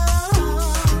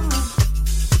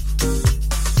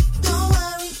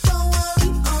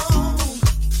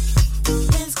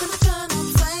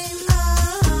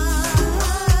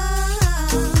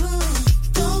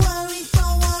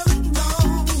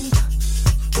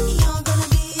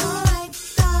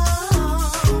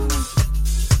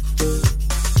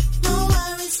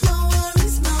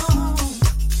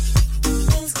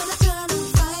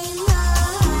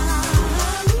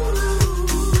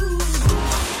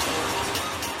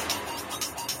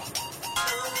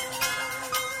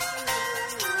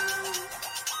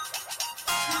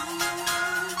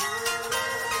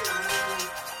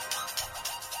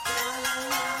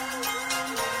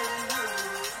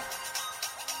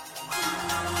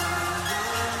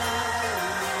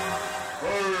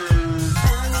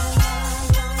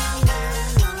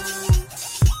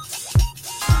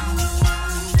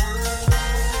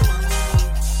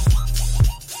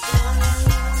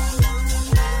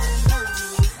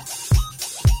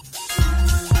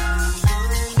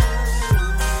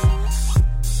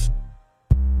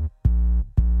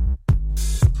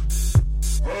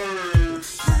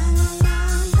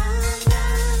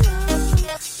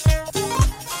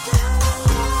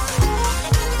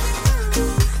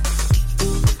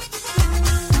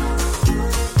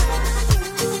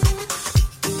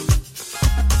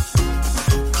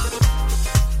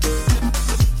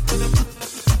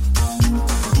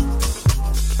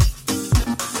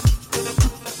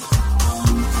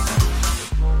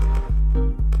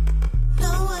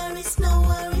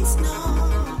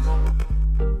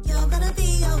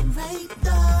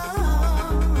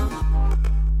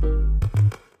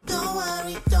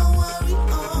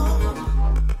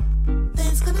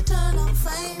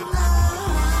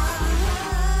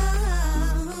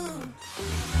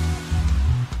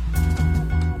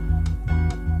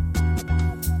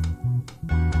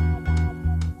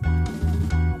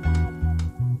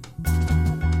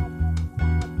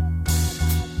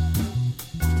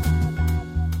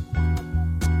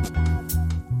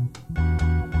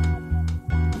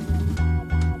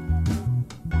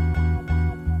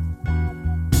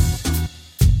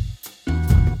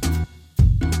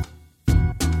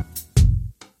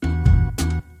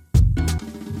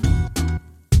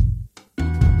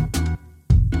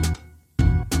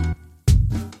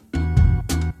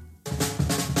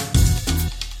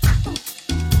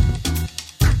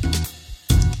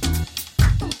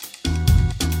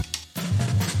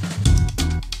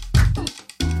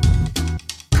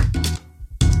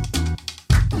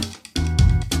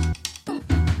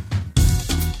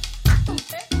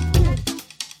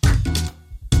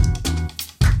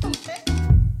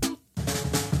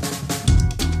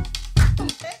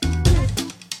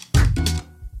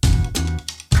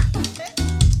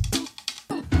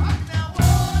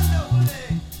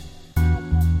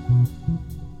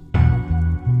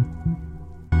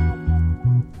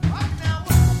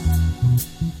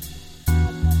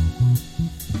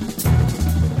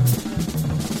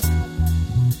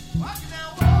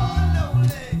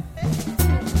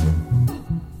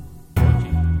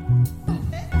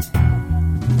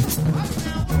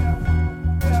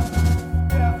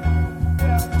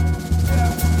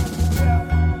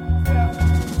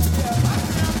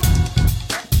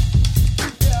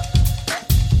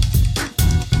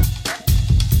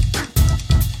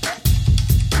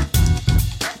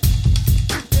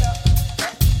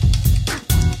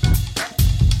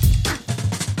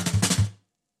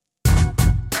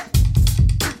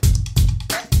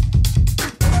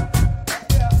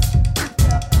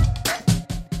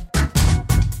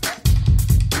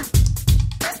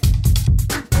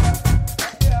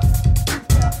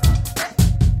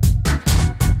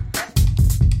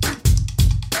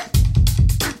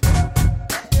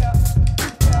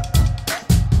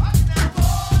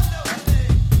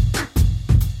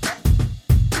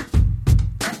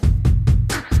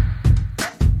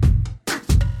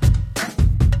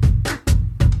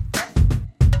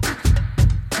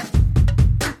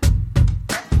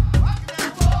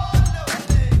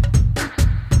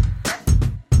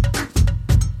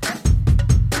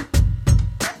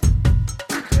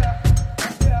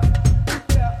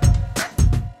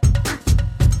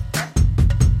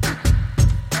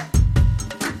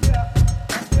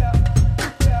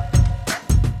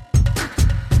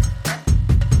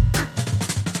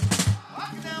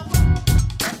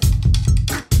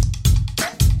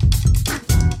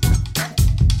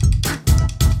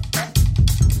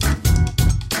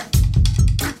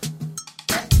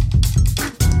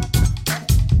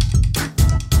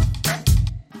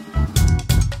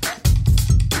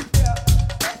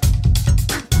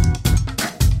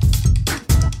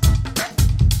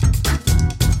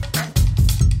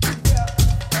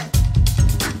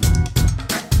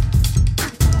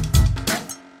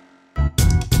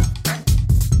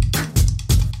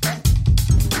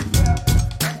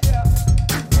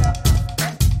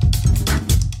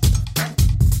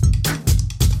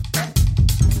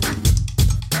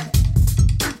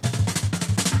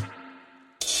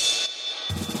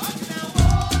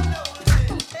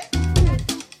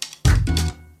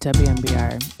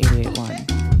 WMBR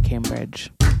 88.1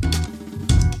 Cambridge.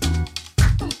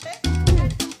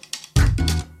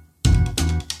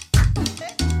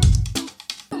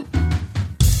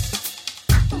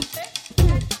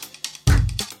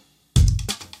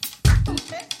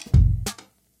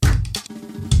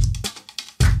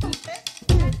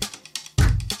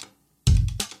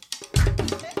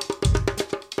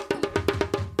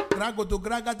 Grago to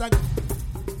gragata.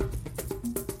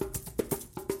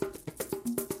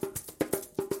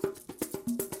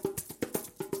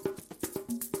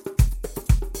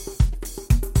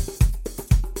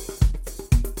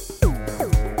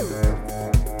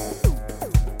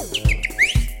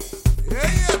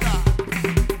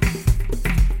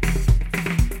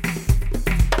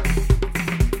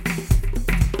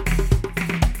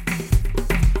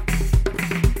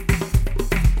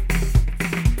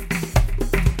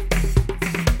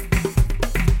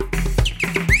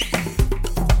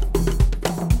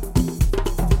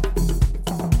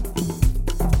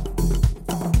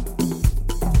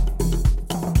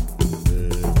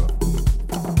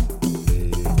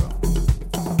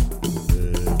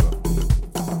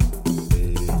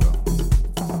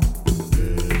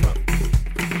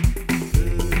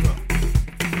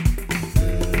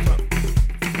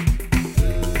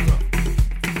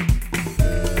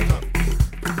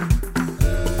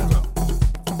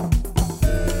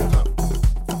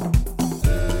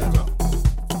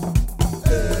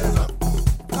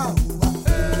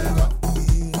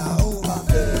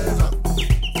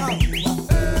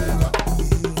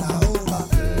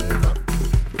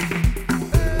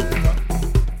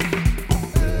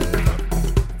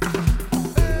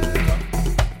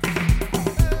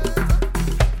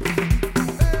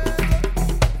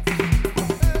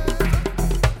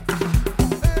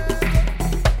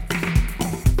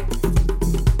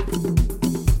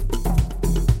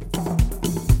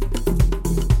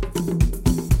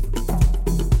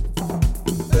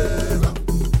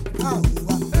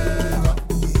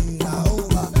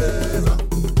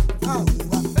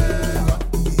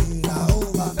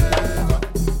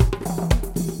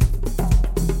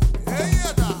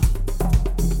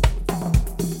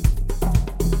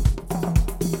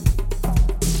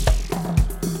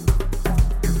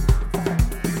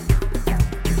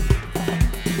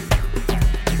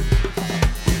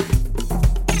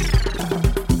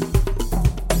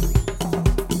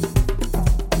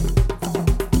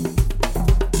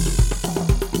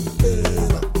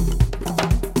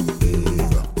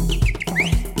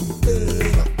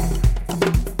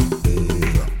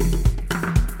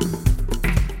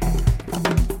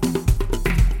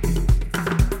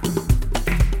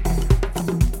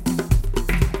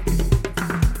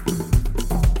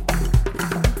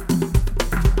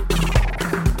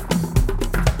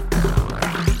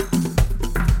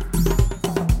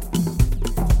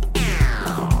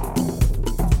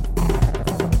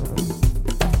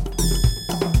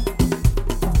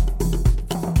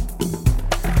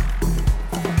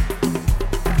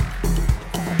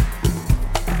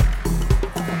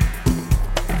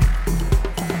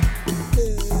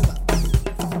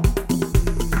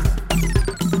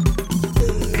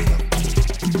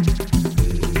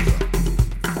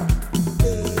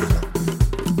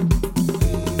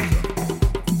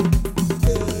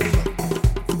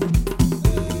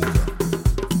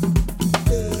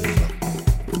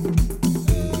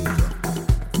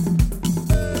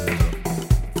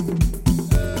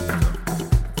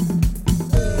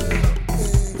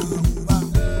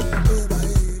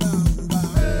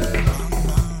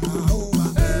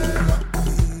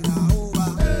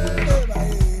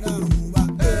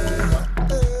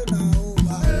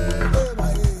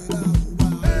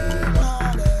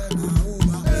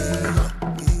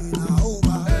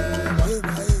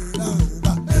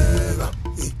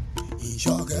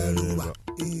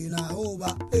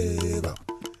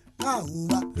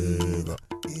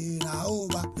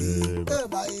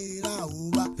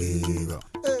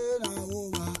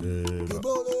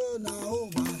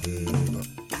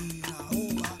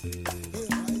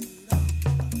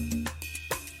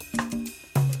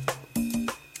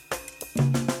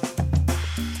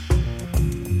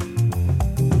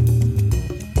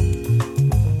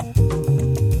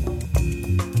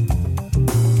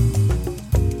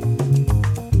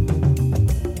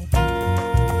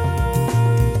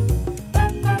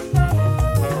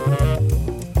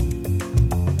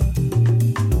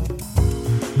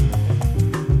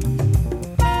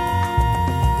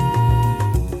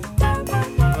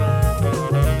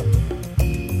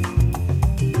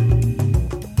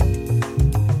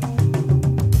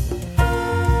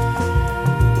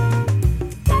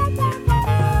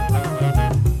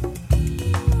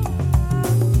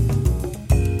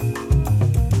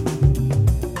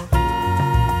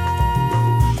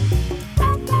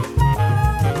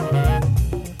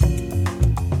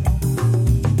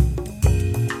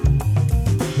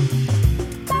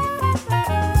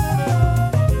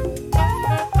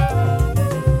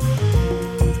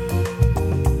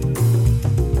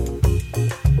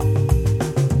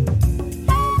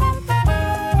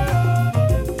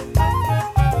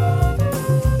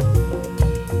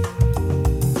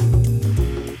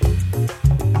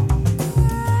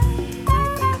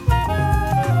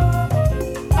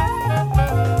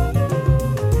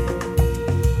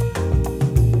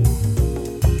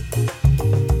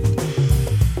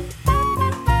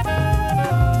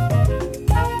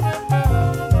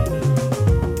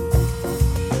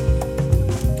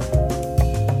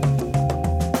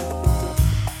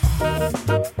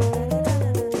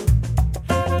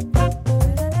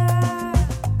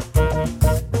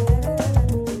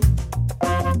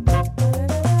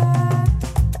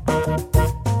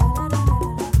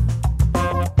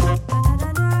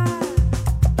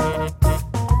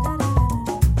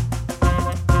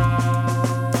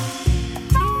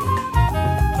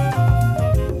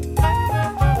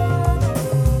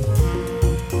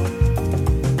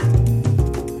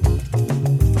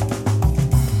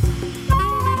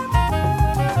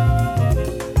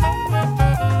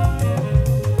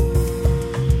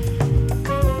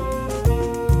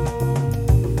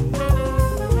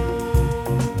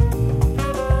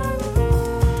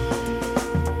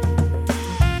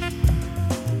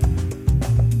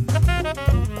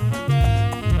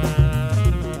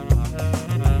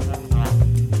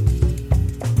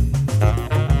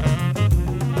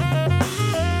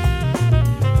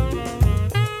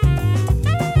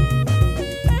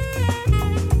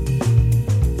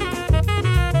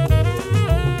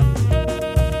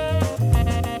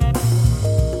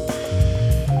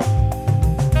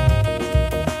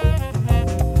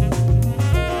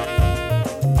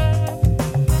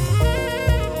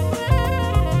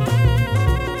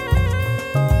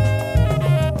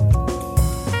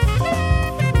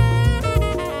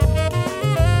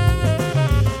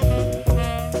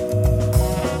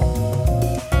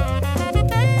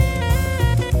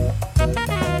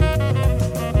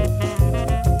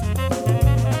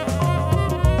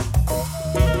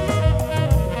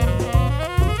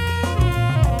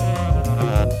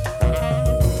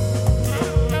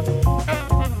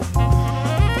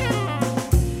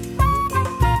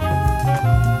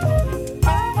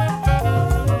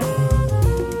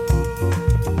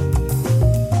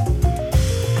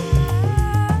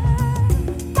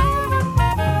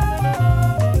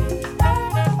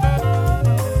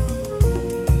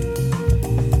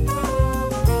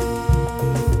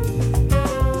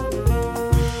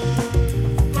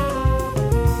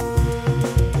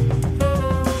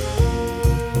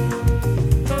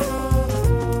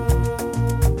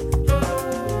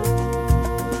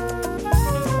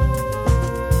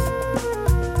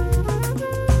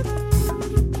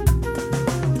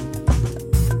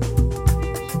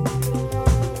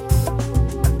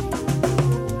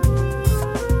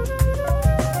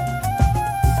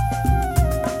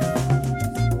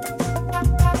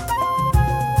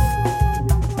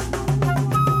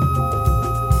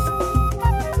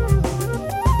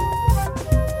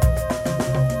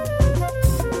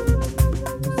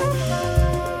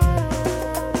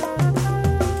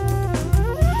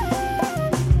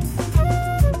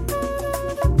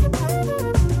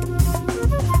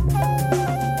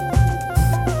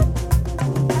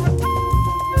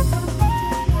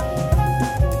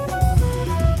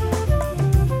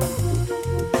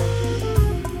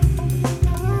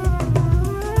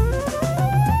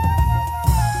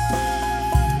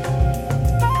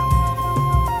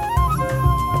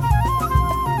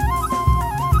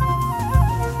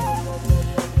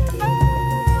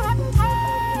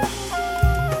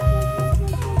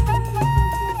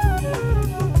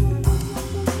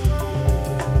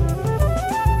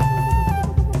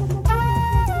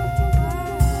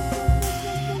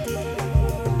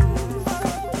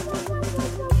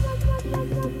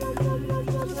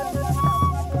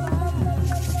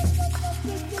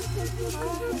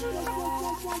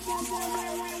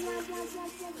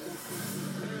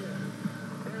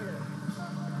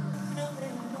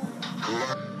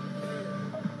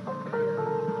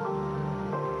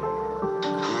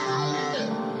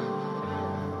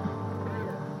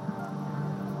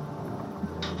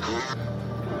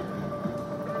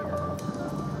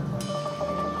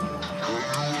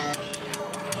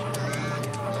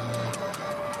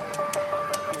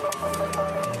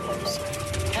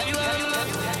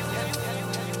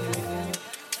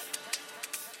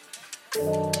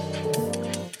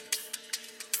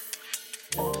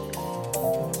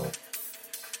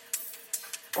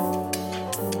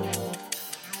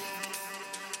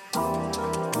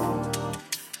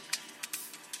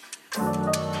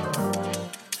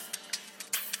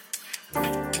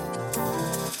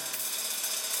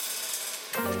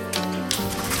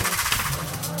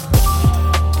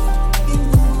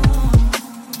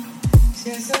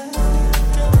 Yes, I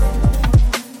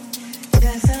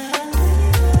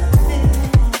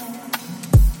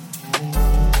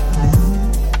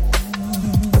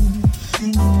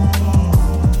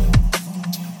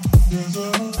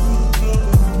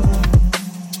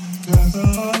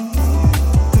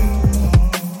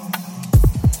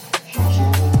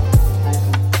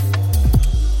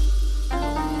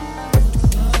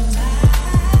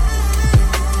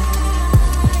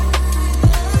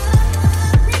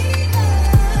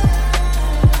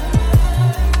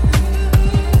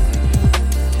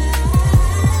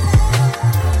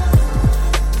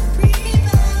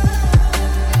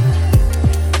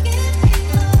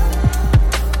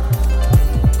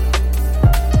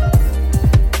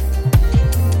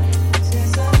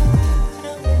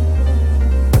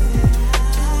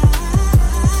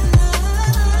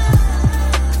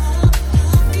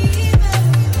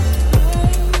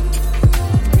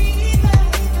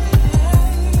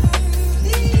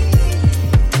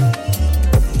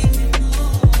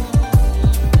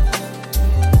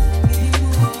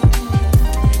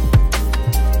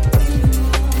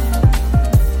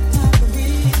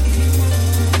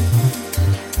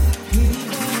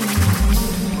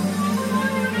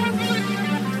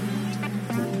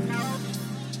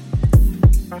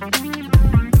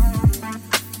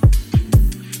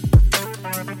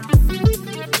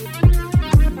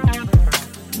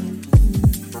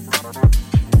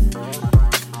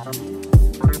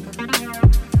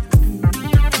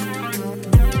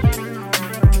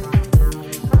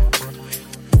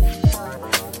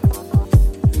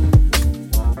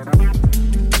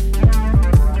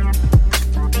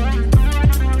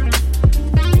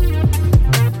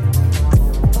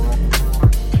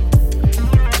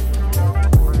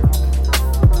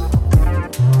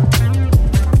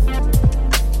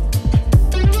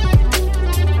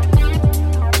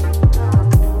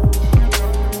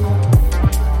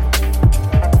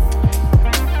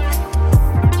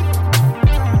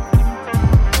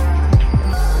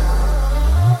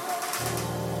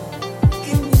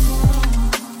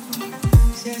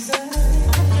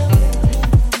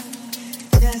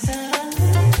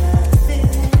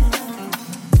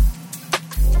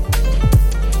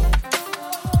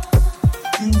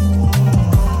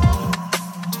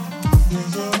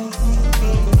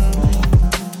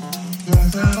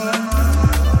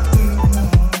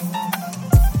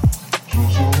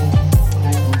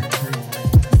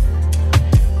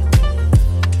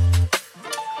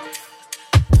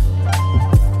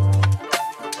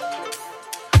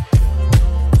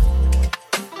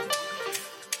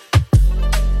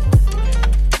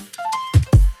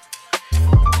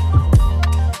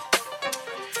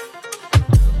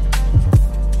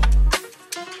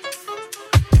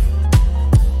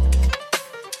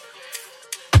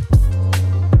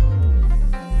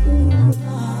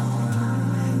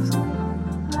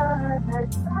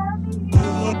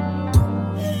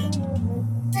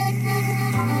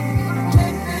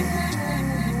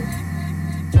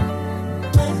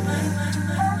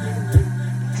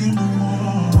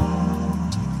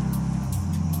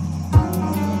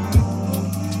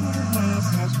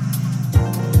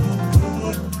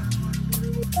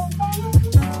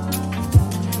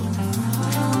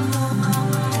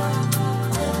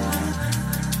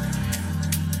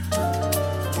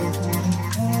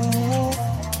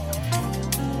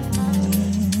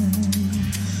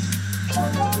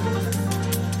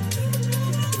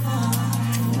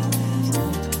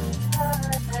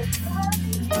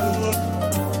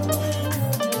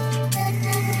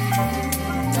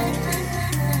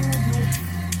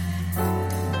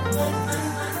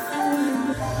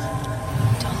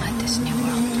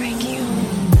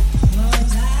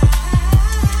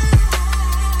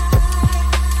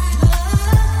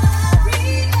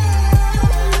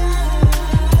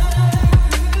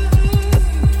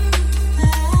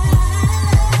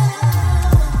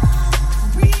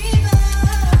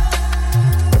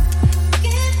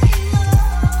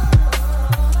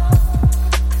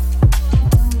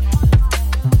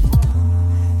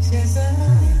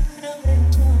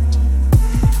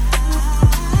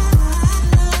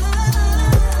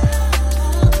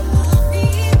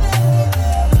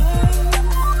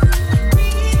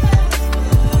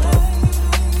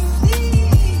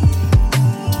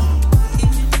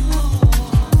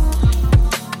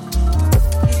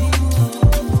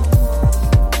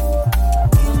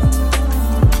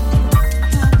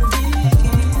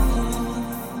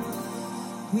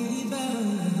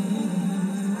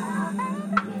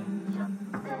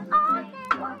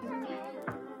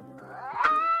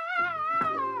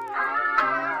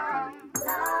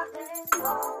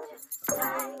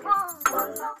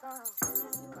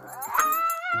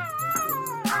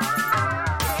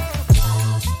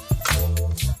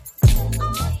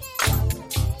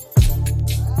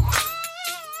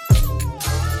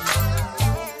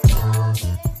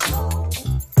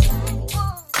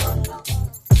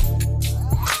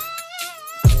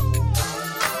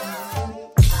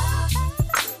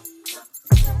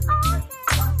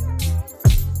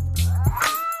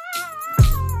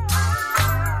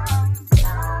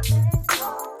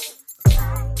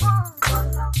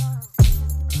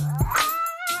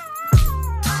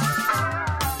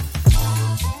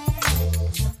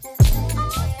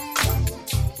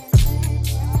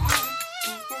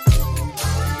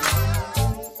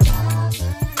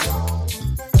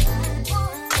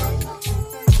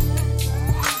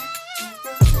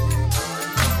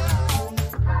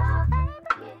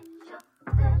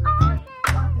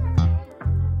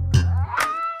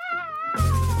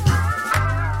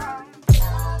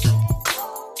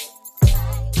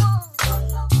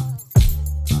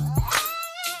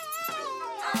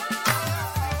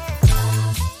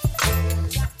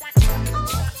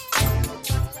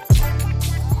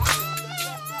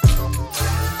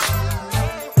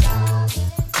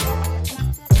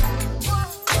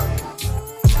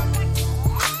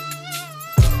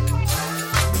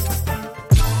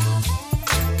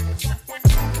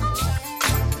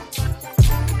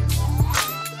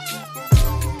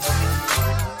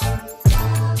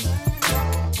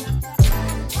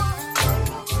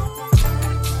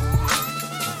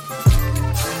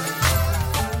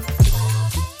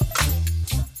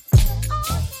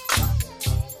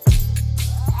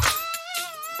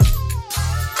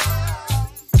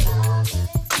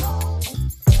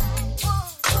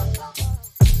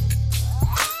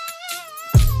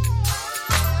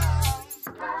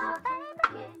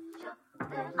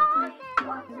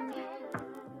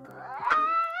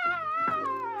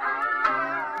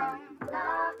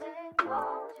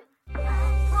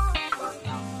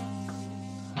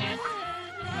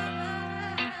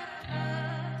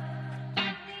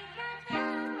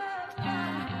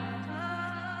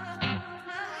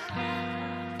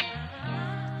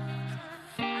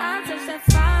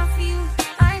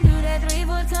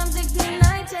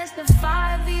the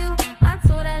five of you. I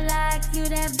told her like you,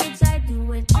 that bitch, I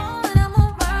do it. All of them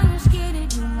around you scared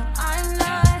of you, no, I'm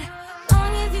not.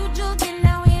 Long as you joking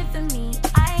down here for me,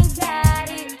 I ain't got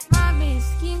it. My bitch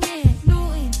scheming,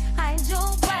 doing, hide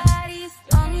your bodies.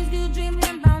 Long as you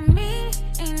dreaming about me,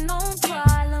 ain't no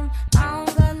problem. I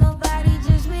don't got nobody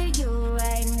just with you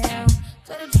right now.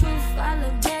 Tell the truth, I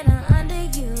look better under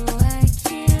you. I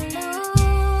can't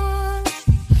lose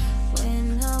when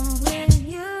I'm with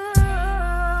you.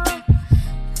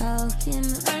 How can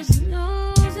I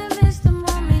snooze and miss the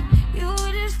moment? You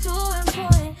just too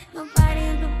important.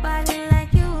 Nobody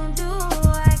like you do.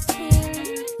 I can't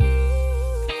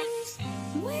lose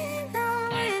when I'm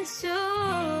with you.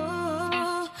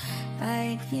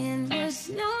 I can't just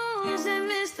snooze and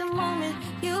miss the moment.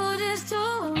 You just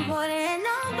too important.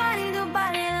 Nobody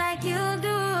like you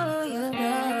do. You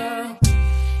do.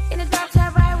 In the top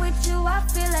top ride with you, I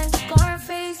feel like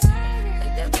Scarface.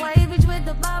 Like that white bitch with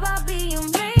the bob, I'll be your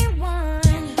main one.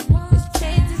 Just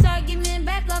change this argument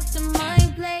back up to my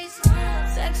place.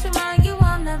 Sex remind you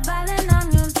I'm not violent,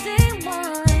 I'm your day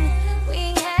one. We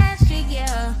ain't had shit,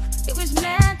 yeah. It was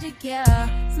magic, yeah.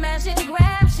 Smash and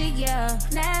grab shit, yeah.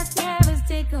 Nasty habits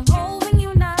take a hold when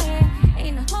you're not here.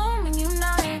 Ain't a home when you're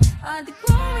not here. Are the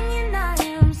grown when you're not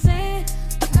here. I'm saying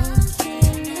I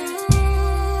can't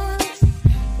lose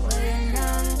when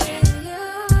I'm with you.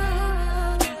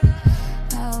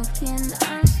 How can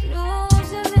I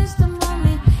snooze and miss the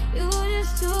moment? You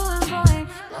just too important.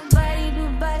 Nobody do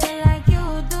body like you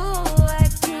do. I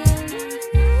can't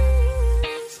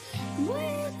lose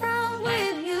when I'm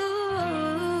with you.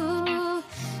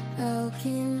 How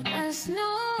can I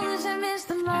snooze and miss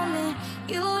the moment?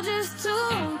 You just too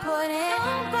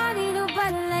important.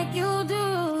 Nobody like you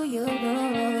do. You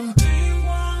do.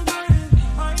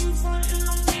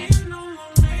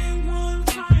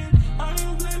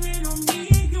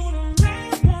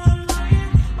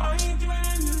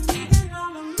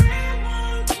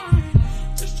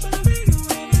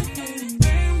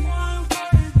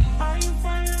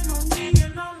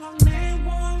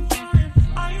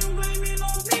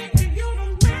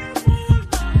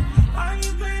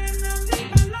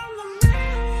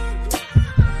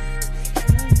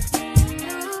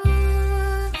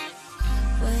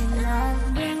 When I'm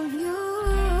with you,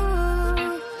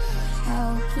 how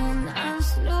can I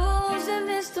snooze and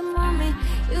miss the moment?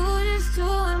 You just too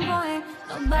important.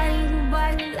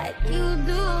 Nobody like you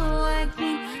do. I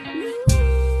can't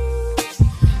lose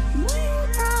when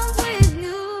I'm with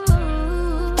you.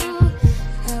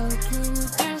 How can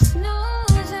I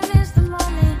snooze and miss the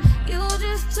moment? You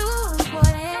just too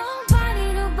important.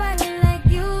 Nobody like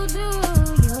you do.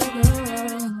 You do.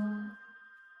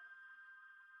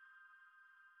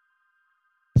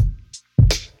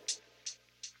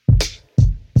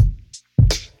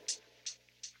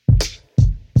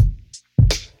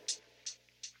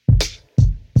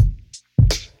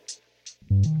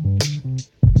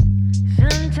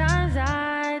 Sometimes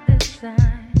I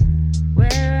decide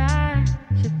where I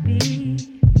should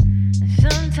be.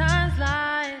 Sometimes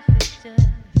life it just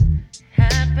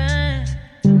happens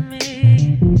to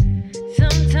me.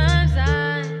 Sometimes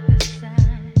I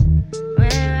decide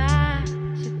where I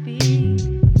should be.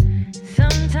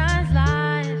 Sometimes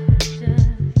life it just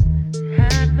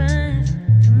happens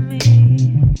to me.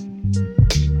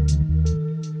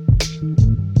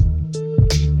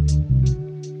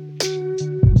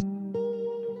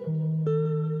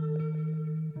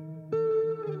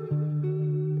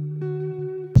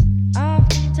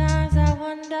 Oftentimes I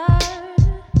wonder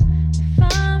if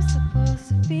I'm supposed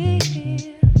to be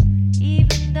here,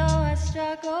 even though I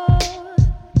struggle.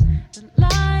 The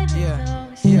light is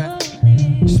always so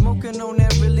near. Smoking on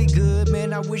that really good,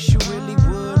 man. I wish you really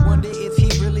would. Wonder if he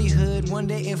really hood.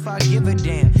 Wonder if I give a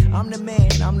damn. I'm the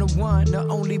man, I'm the one, the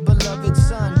only beloved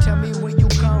son. Tell me where you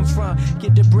come from.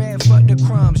 Get the bread, fuck the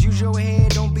crumbs. Use your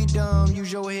head, don't be dumb.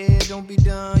 Use your head, don't be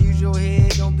dumb. Use your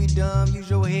head, don't be dumb. Use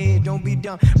your head, don't be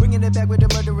dumb. Bringing it back with the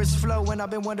murderous flow. And I've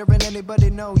been wondering, anybody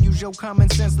know? Use your common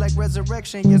sense like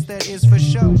resurrection. Yes, that is for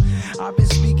sure. I've been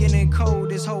speaking in code,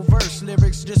 this whole verse.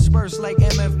 Lyrics dispersed like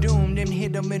MF Doom, then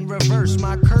hit them in reverse.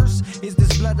 My curse is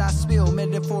this blood I spill.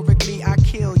 Metaphorically, I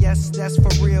kill. Yes, that's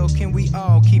for real. Can we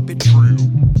all keep it true?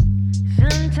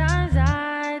 Sometimes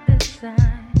I decide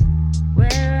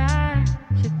where I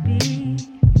should be.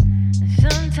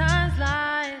 Sometimes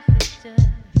life it just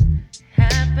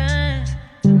happens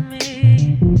to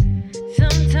me.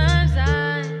 Sometimes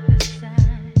I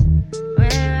decide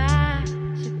where I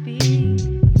should be.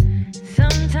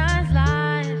 Sometimes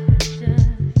life it just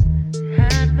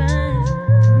happens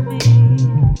to me.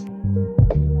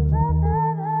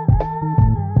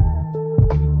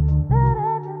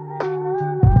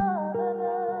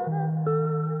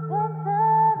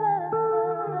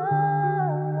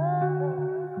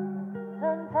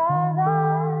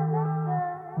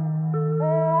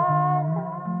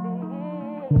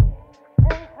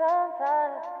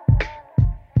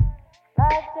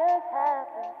 things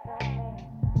happen to me.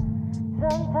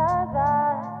 Sometimes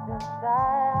I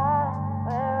decide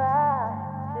where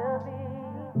I should be.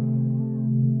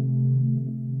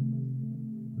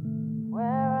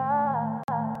 Where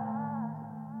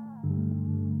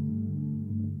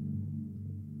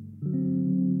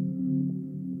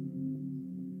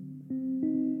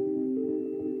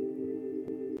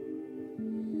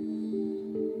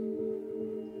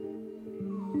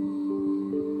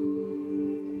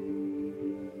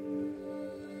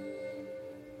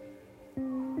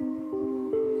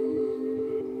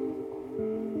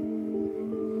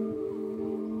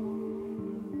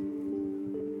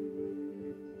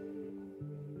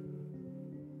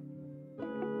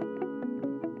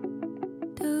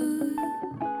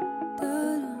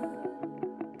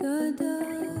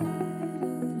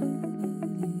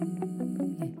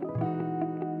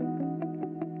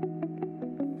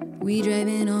We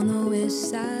driving on the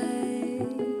west side,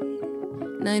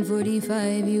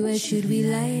 9:45 US, should we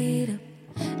light up?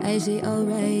 I say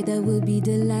alright, that would be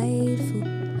delightful.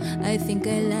 I think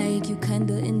I like you,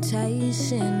 kinda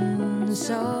enticing.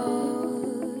 So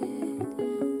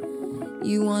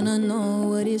you wanna know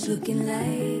what it's looking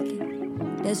like?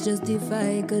 That's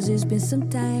justified, cause it's been some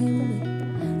time.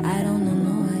 But I don't know,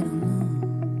 no, I don't know.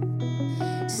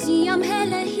 See, I'm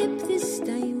hella hip this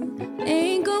time.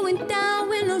 Ain't going down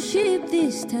with no ship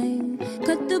this time.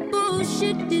 Cut the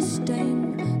bullshit this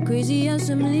time. Crazy on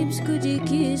some lips, could you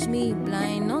kiss me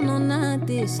blind? No, no, not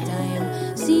this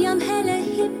time. See, I'm hella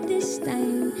hip this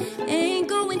time. Ain't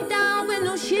going down with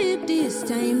no ship this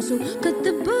time. So cut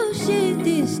the bullshit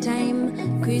this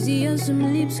time. Crazy on some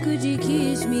lips, could you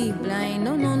kiss me blind?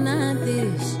 No, no, not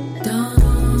this. Don't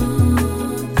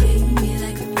play me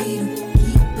like a beetle.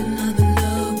 Keep another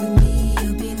love with me.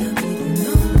 I'll be the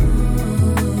middle.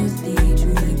 No, stay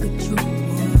true like a true one.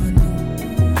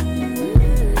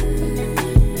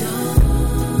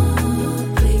 Don't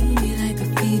play me like a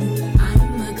beetle.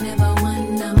 I'm a clever one.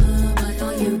 I'm about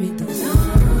all your riddles. No,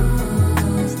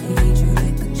 stay true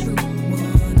like a true one.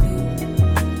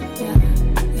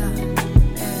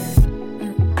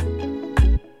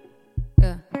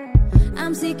 Yeah.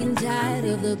 I'm sick and tired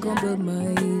of the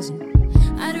compromising.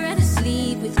 I'd rather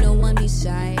sleep with no one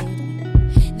beside me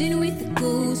than with the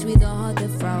ghost with a heart that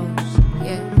frowns.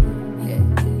 Yeah.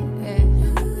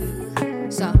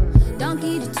 So don't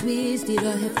get it twisted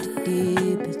or have to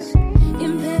dip. It's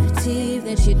imperative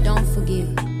that you don't forget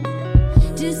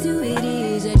just who it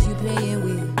is that you playing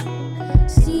with.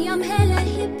 See, I'm hella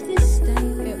hip this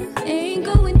time. Ain't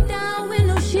going down with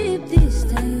no ship this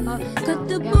time. Cut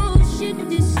the bullshit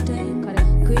this time.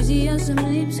 Crazy on some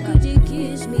lips, could you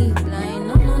kiss me blind?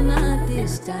 No, no, not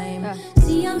this time.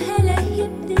 See, I'm hella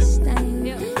hip this time.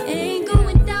 Ain't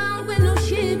going down with no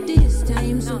ship this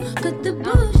time. So cut the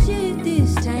bullshit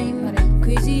this time.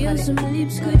 Crazy on some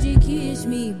lips, could you kiss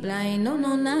me blind? No,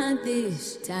 no, not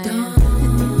this time. Don't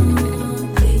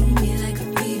play me like a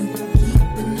beetle.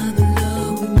 Keep another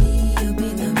love with me. I'll be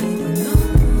the middle. No,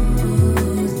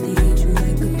 stay true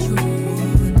like a true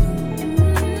one.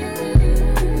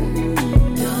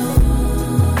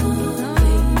 Don't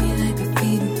play me like a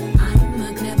beetle. I'm a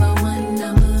clever one.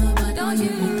 I'm about all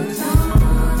your riddles.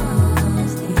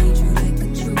 Stay true like a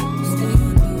true one. Stay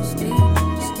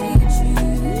true.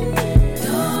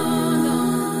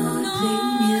 Don't play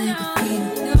me like a beetle.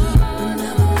 Keep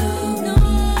another love with me.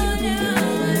 I'll be the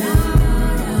middle.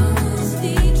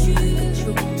 Stay true like a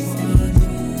true one.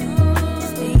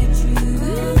 Stay true.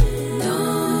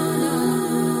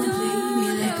 Don't play me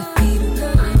like a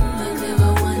beetle. I'm a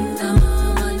clever one. I'm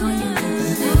about all your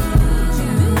riddles.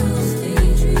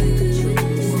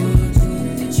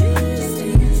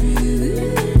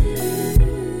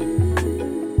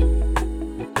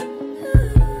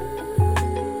 Stay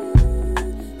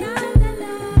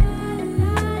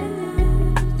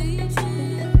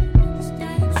true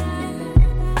like a true one.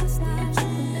 Stay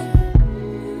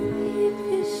true.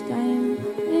 This time,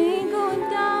 ain't going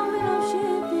down with no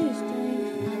shit this time.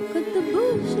 Cut the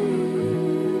bullshit.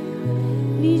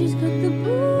 We just cut the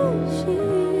bullshit.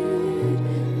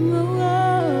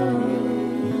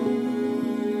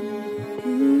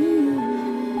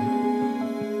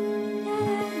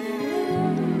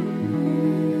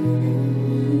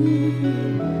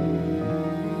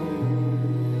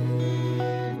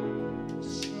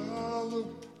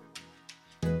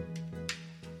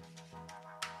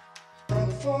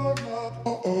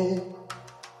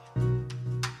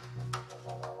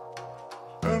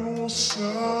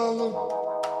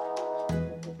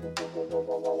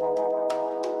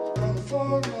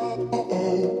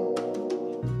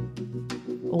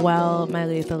 Well, my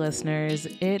lethal listeners,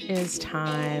 it is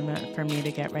time for me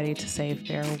to get ready to say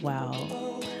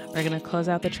farewell. We're going to close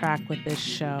out the track with this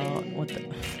show, with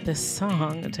this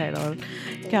song titled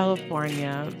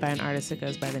California by an artist that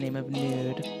goes by the name of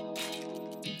Nude.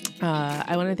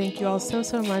 I want to thank you all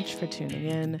so much for tuning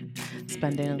in,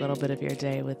 spending a little bit of your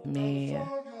day with me.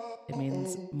 It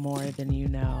means more than you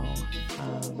know.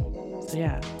 So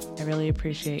yeah, I really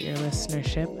appreciate your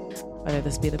listenership, whether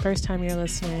this be the first time you're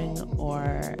listening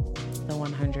or the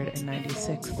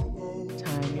 196th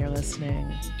time you're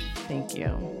listening. Thank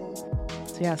you.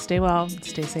 So yeah, stay well,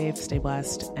 stay safe, stay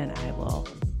blessed, and I will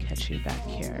catch you back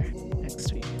here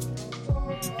next week.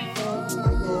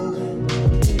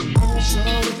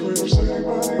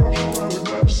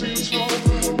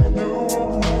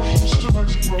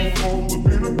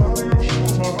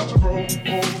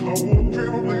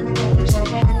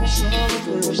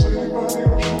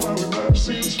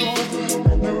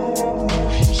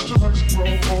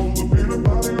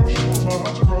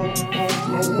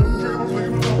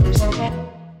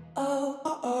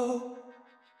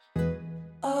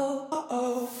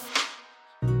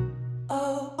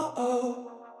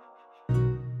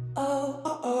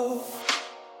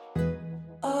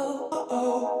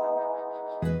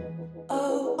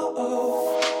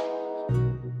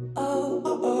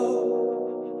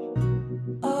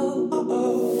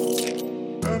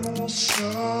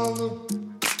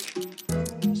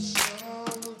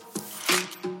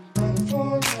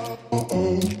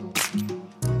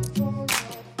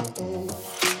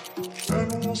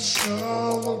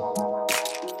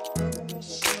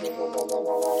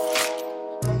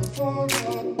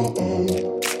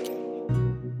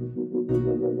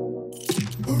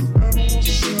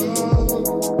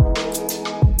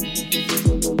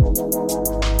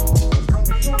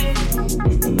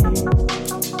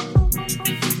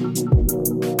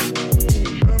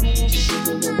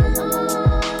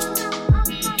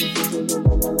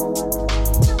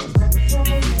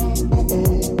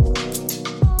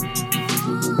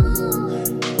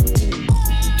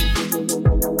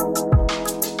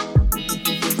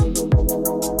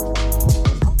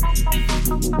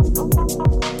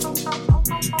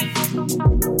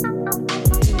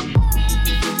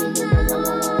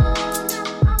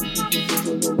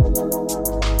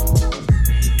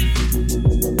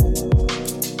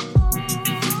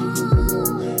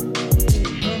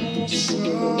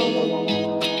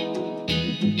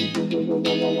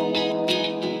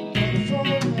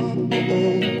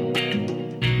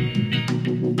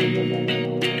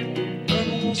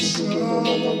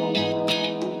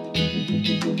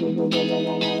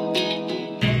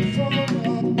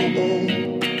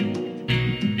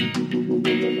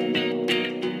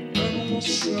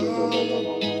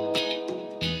 Animal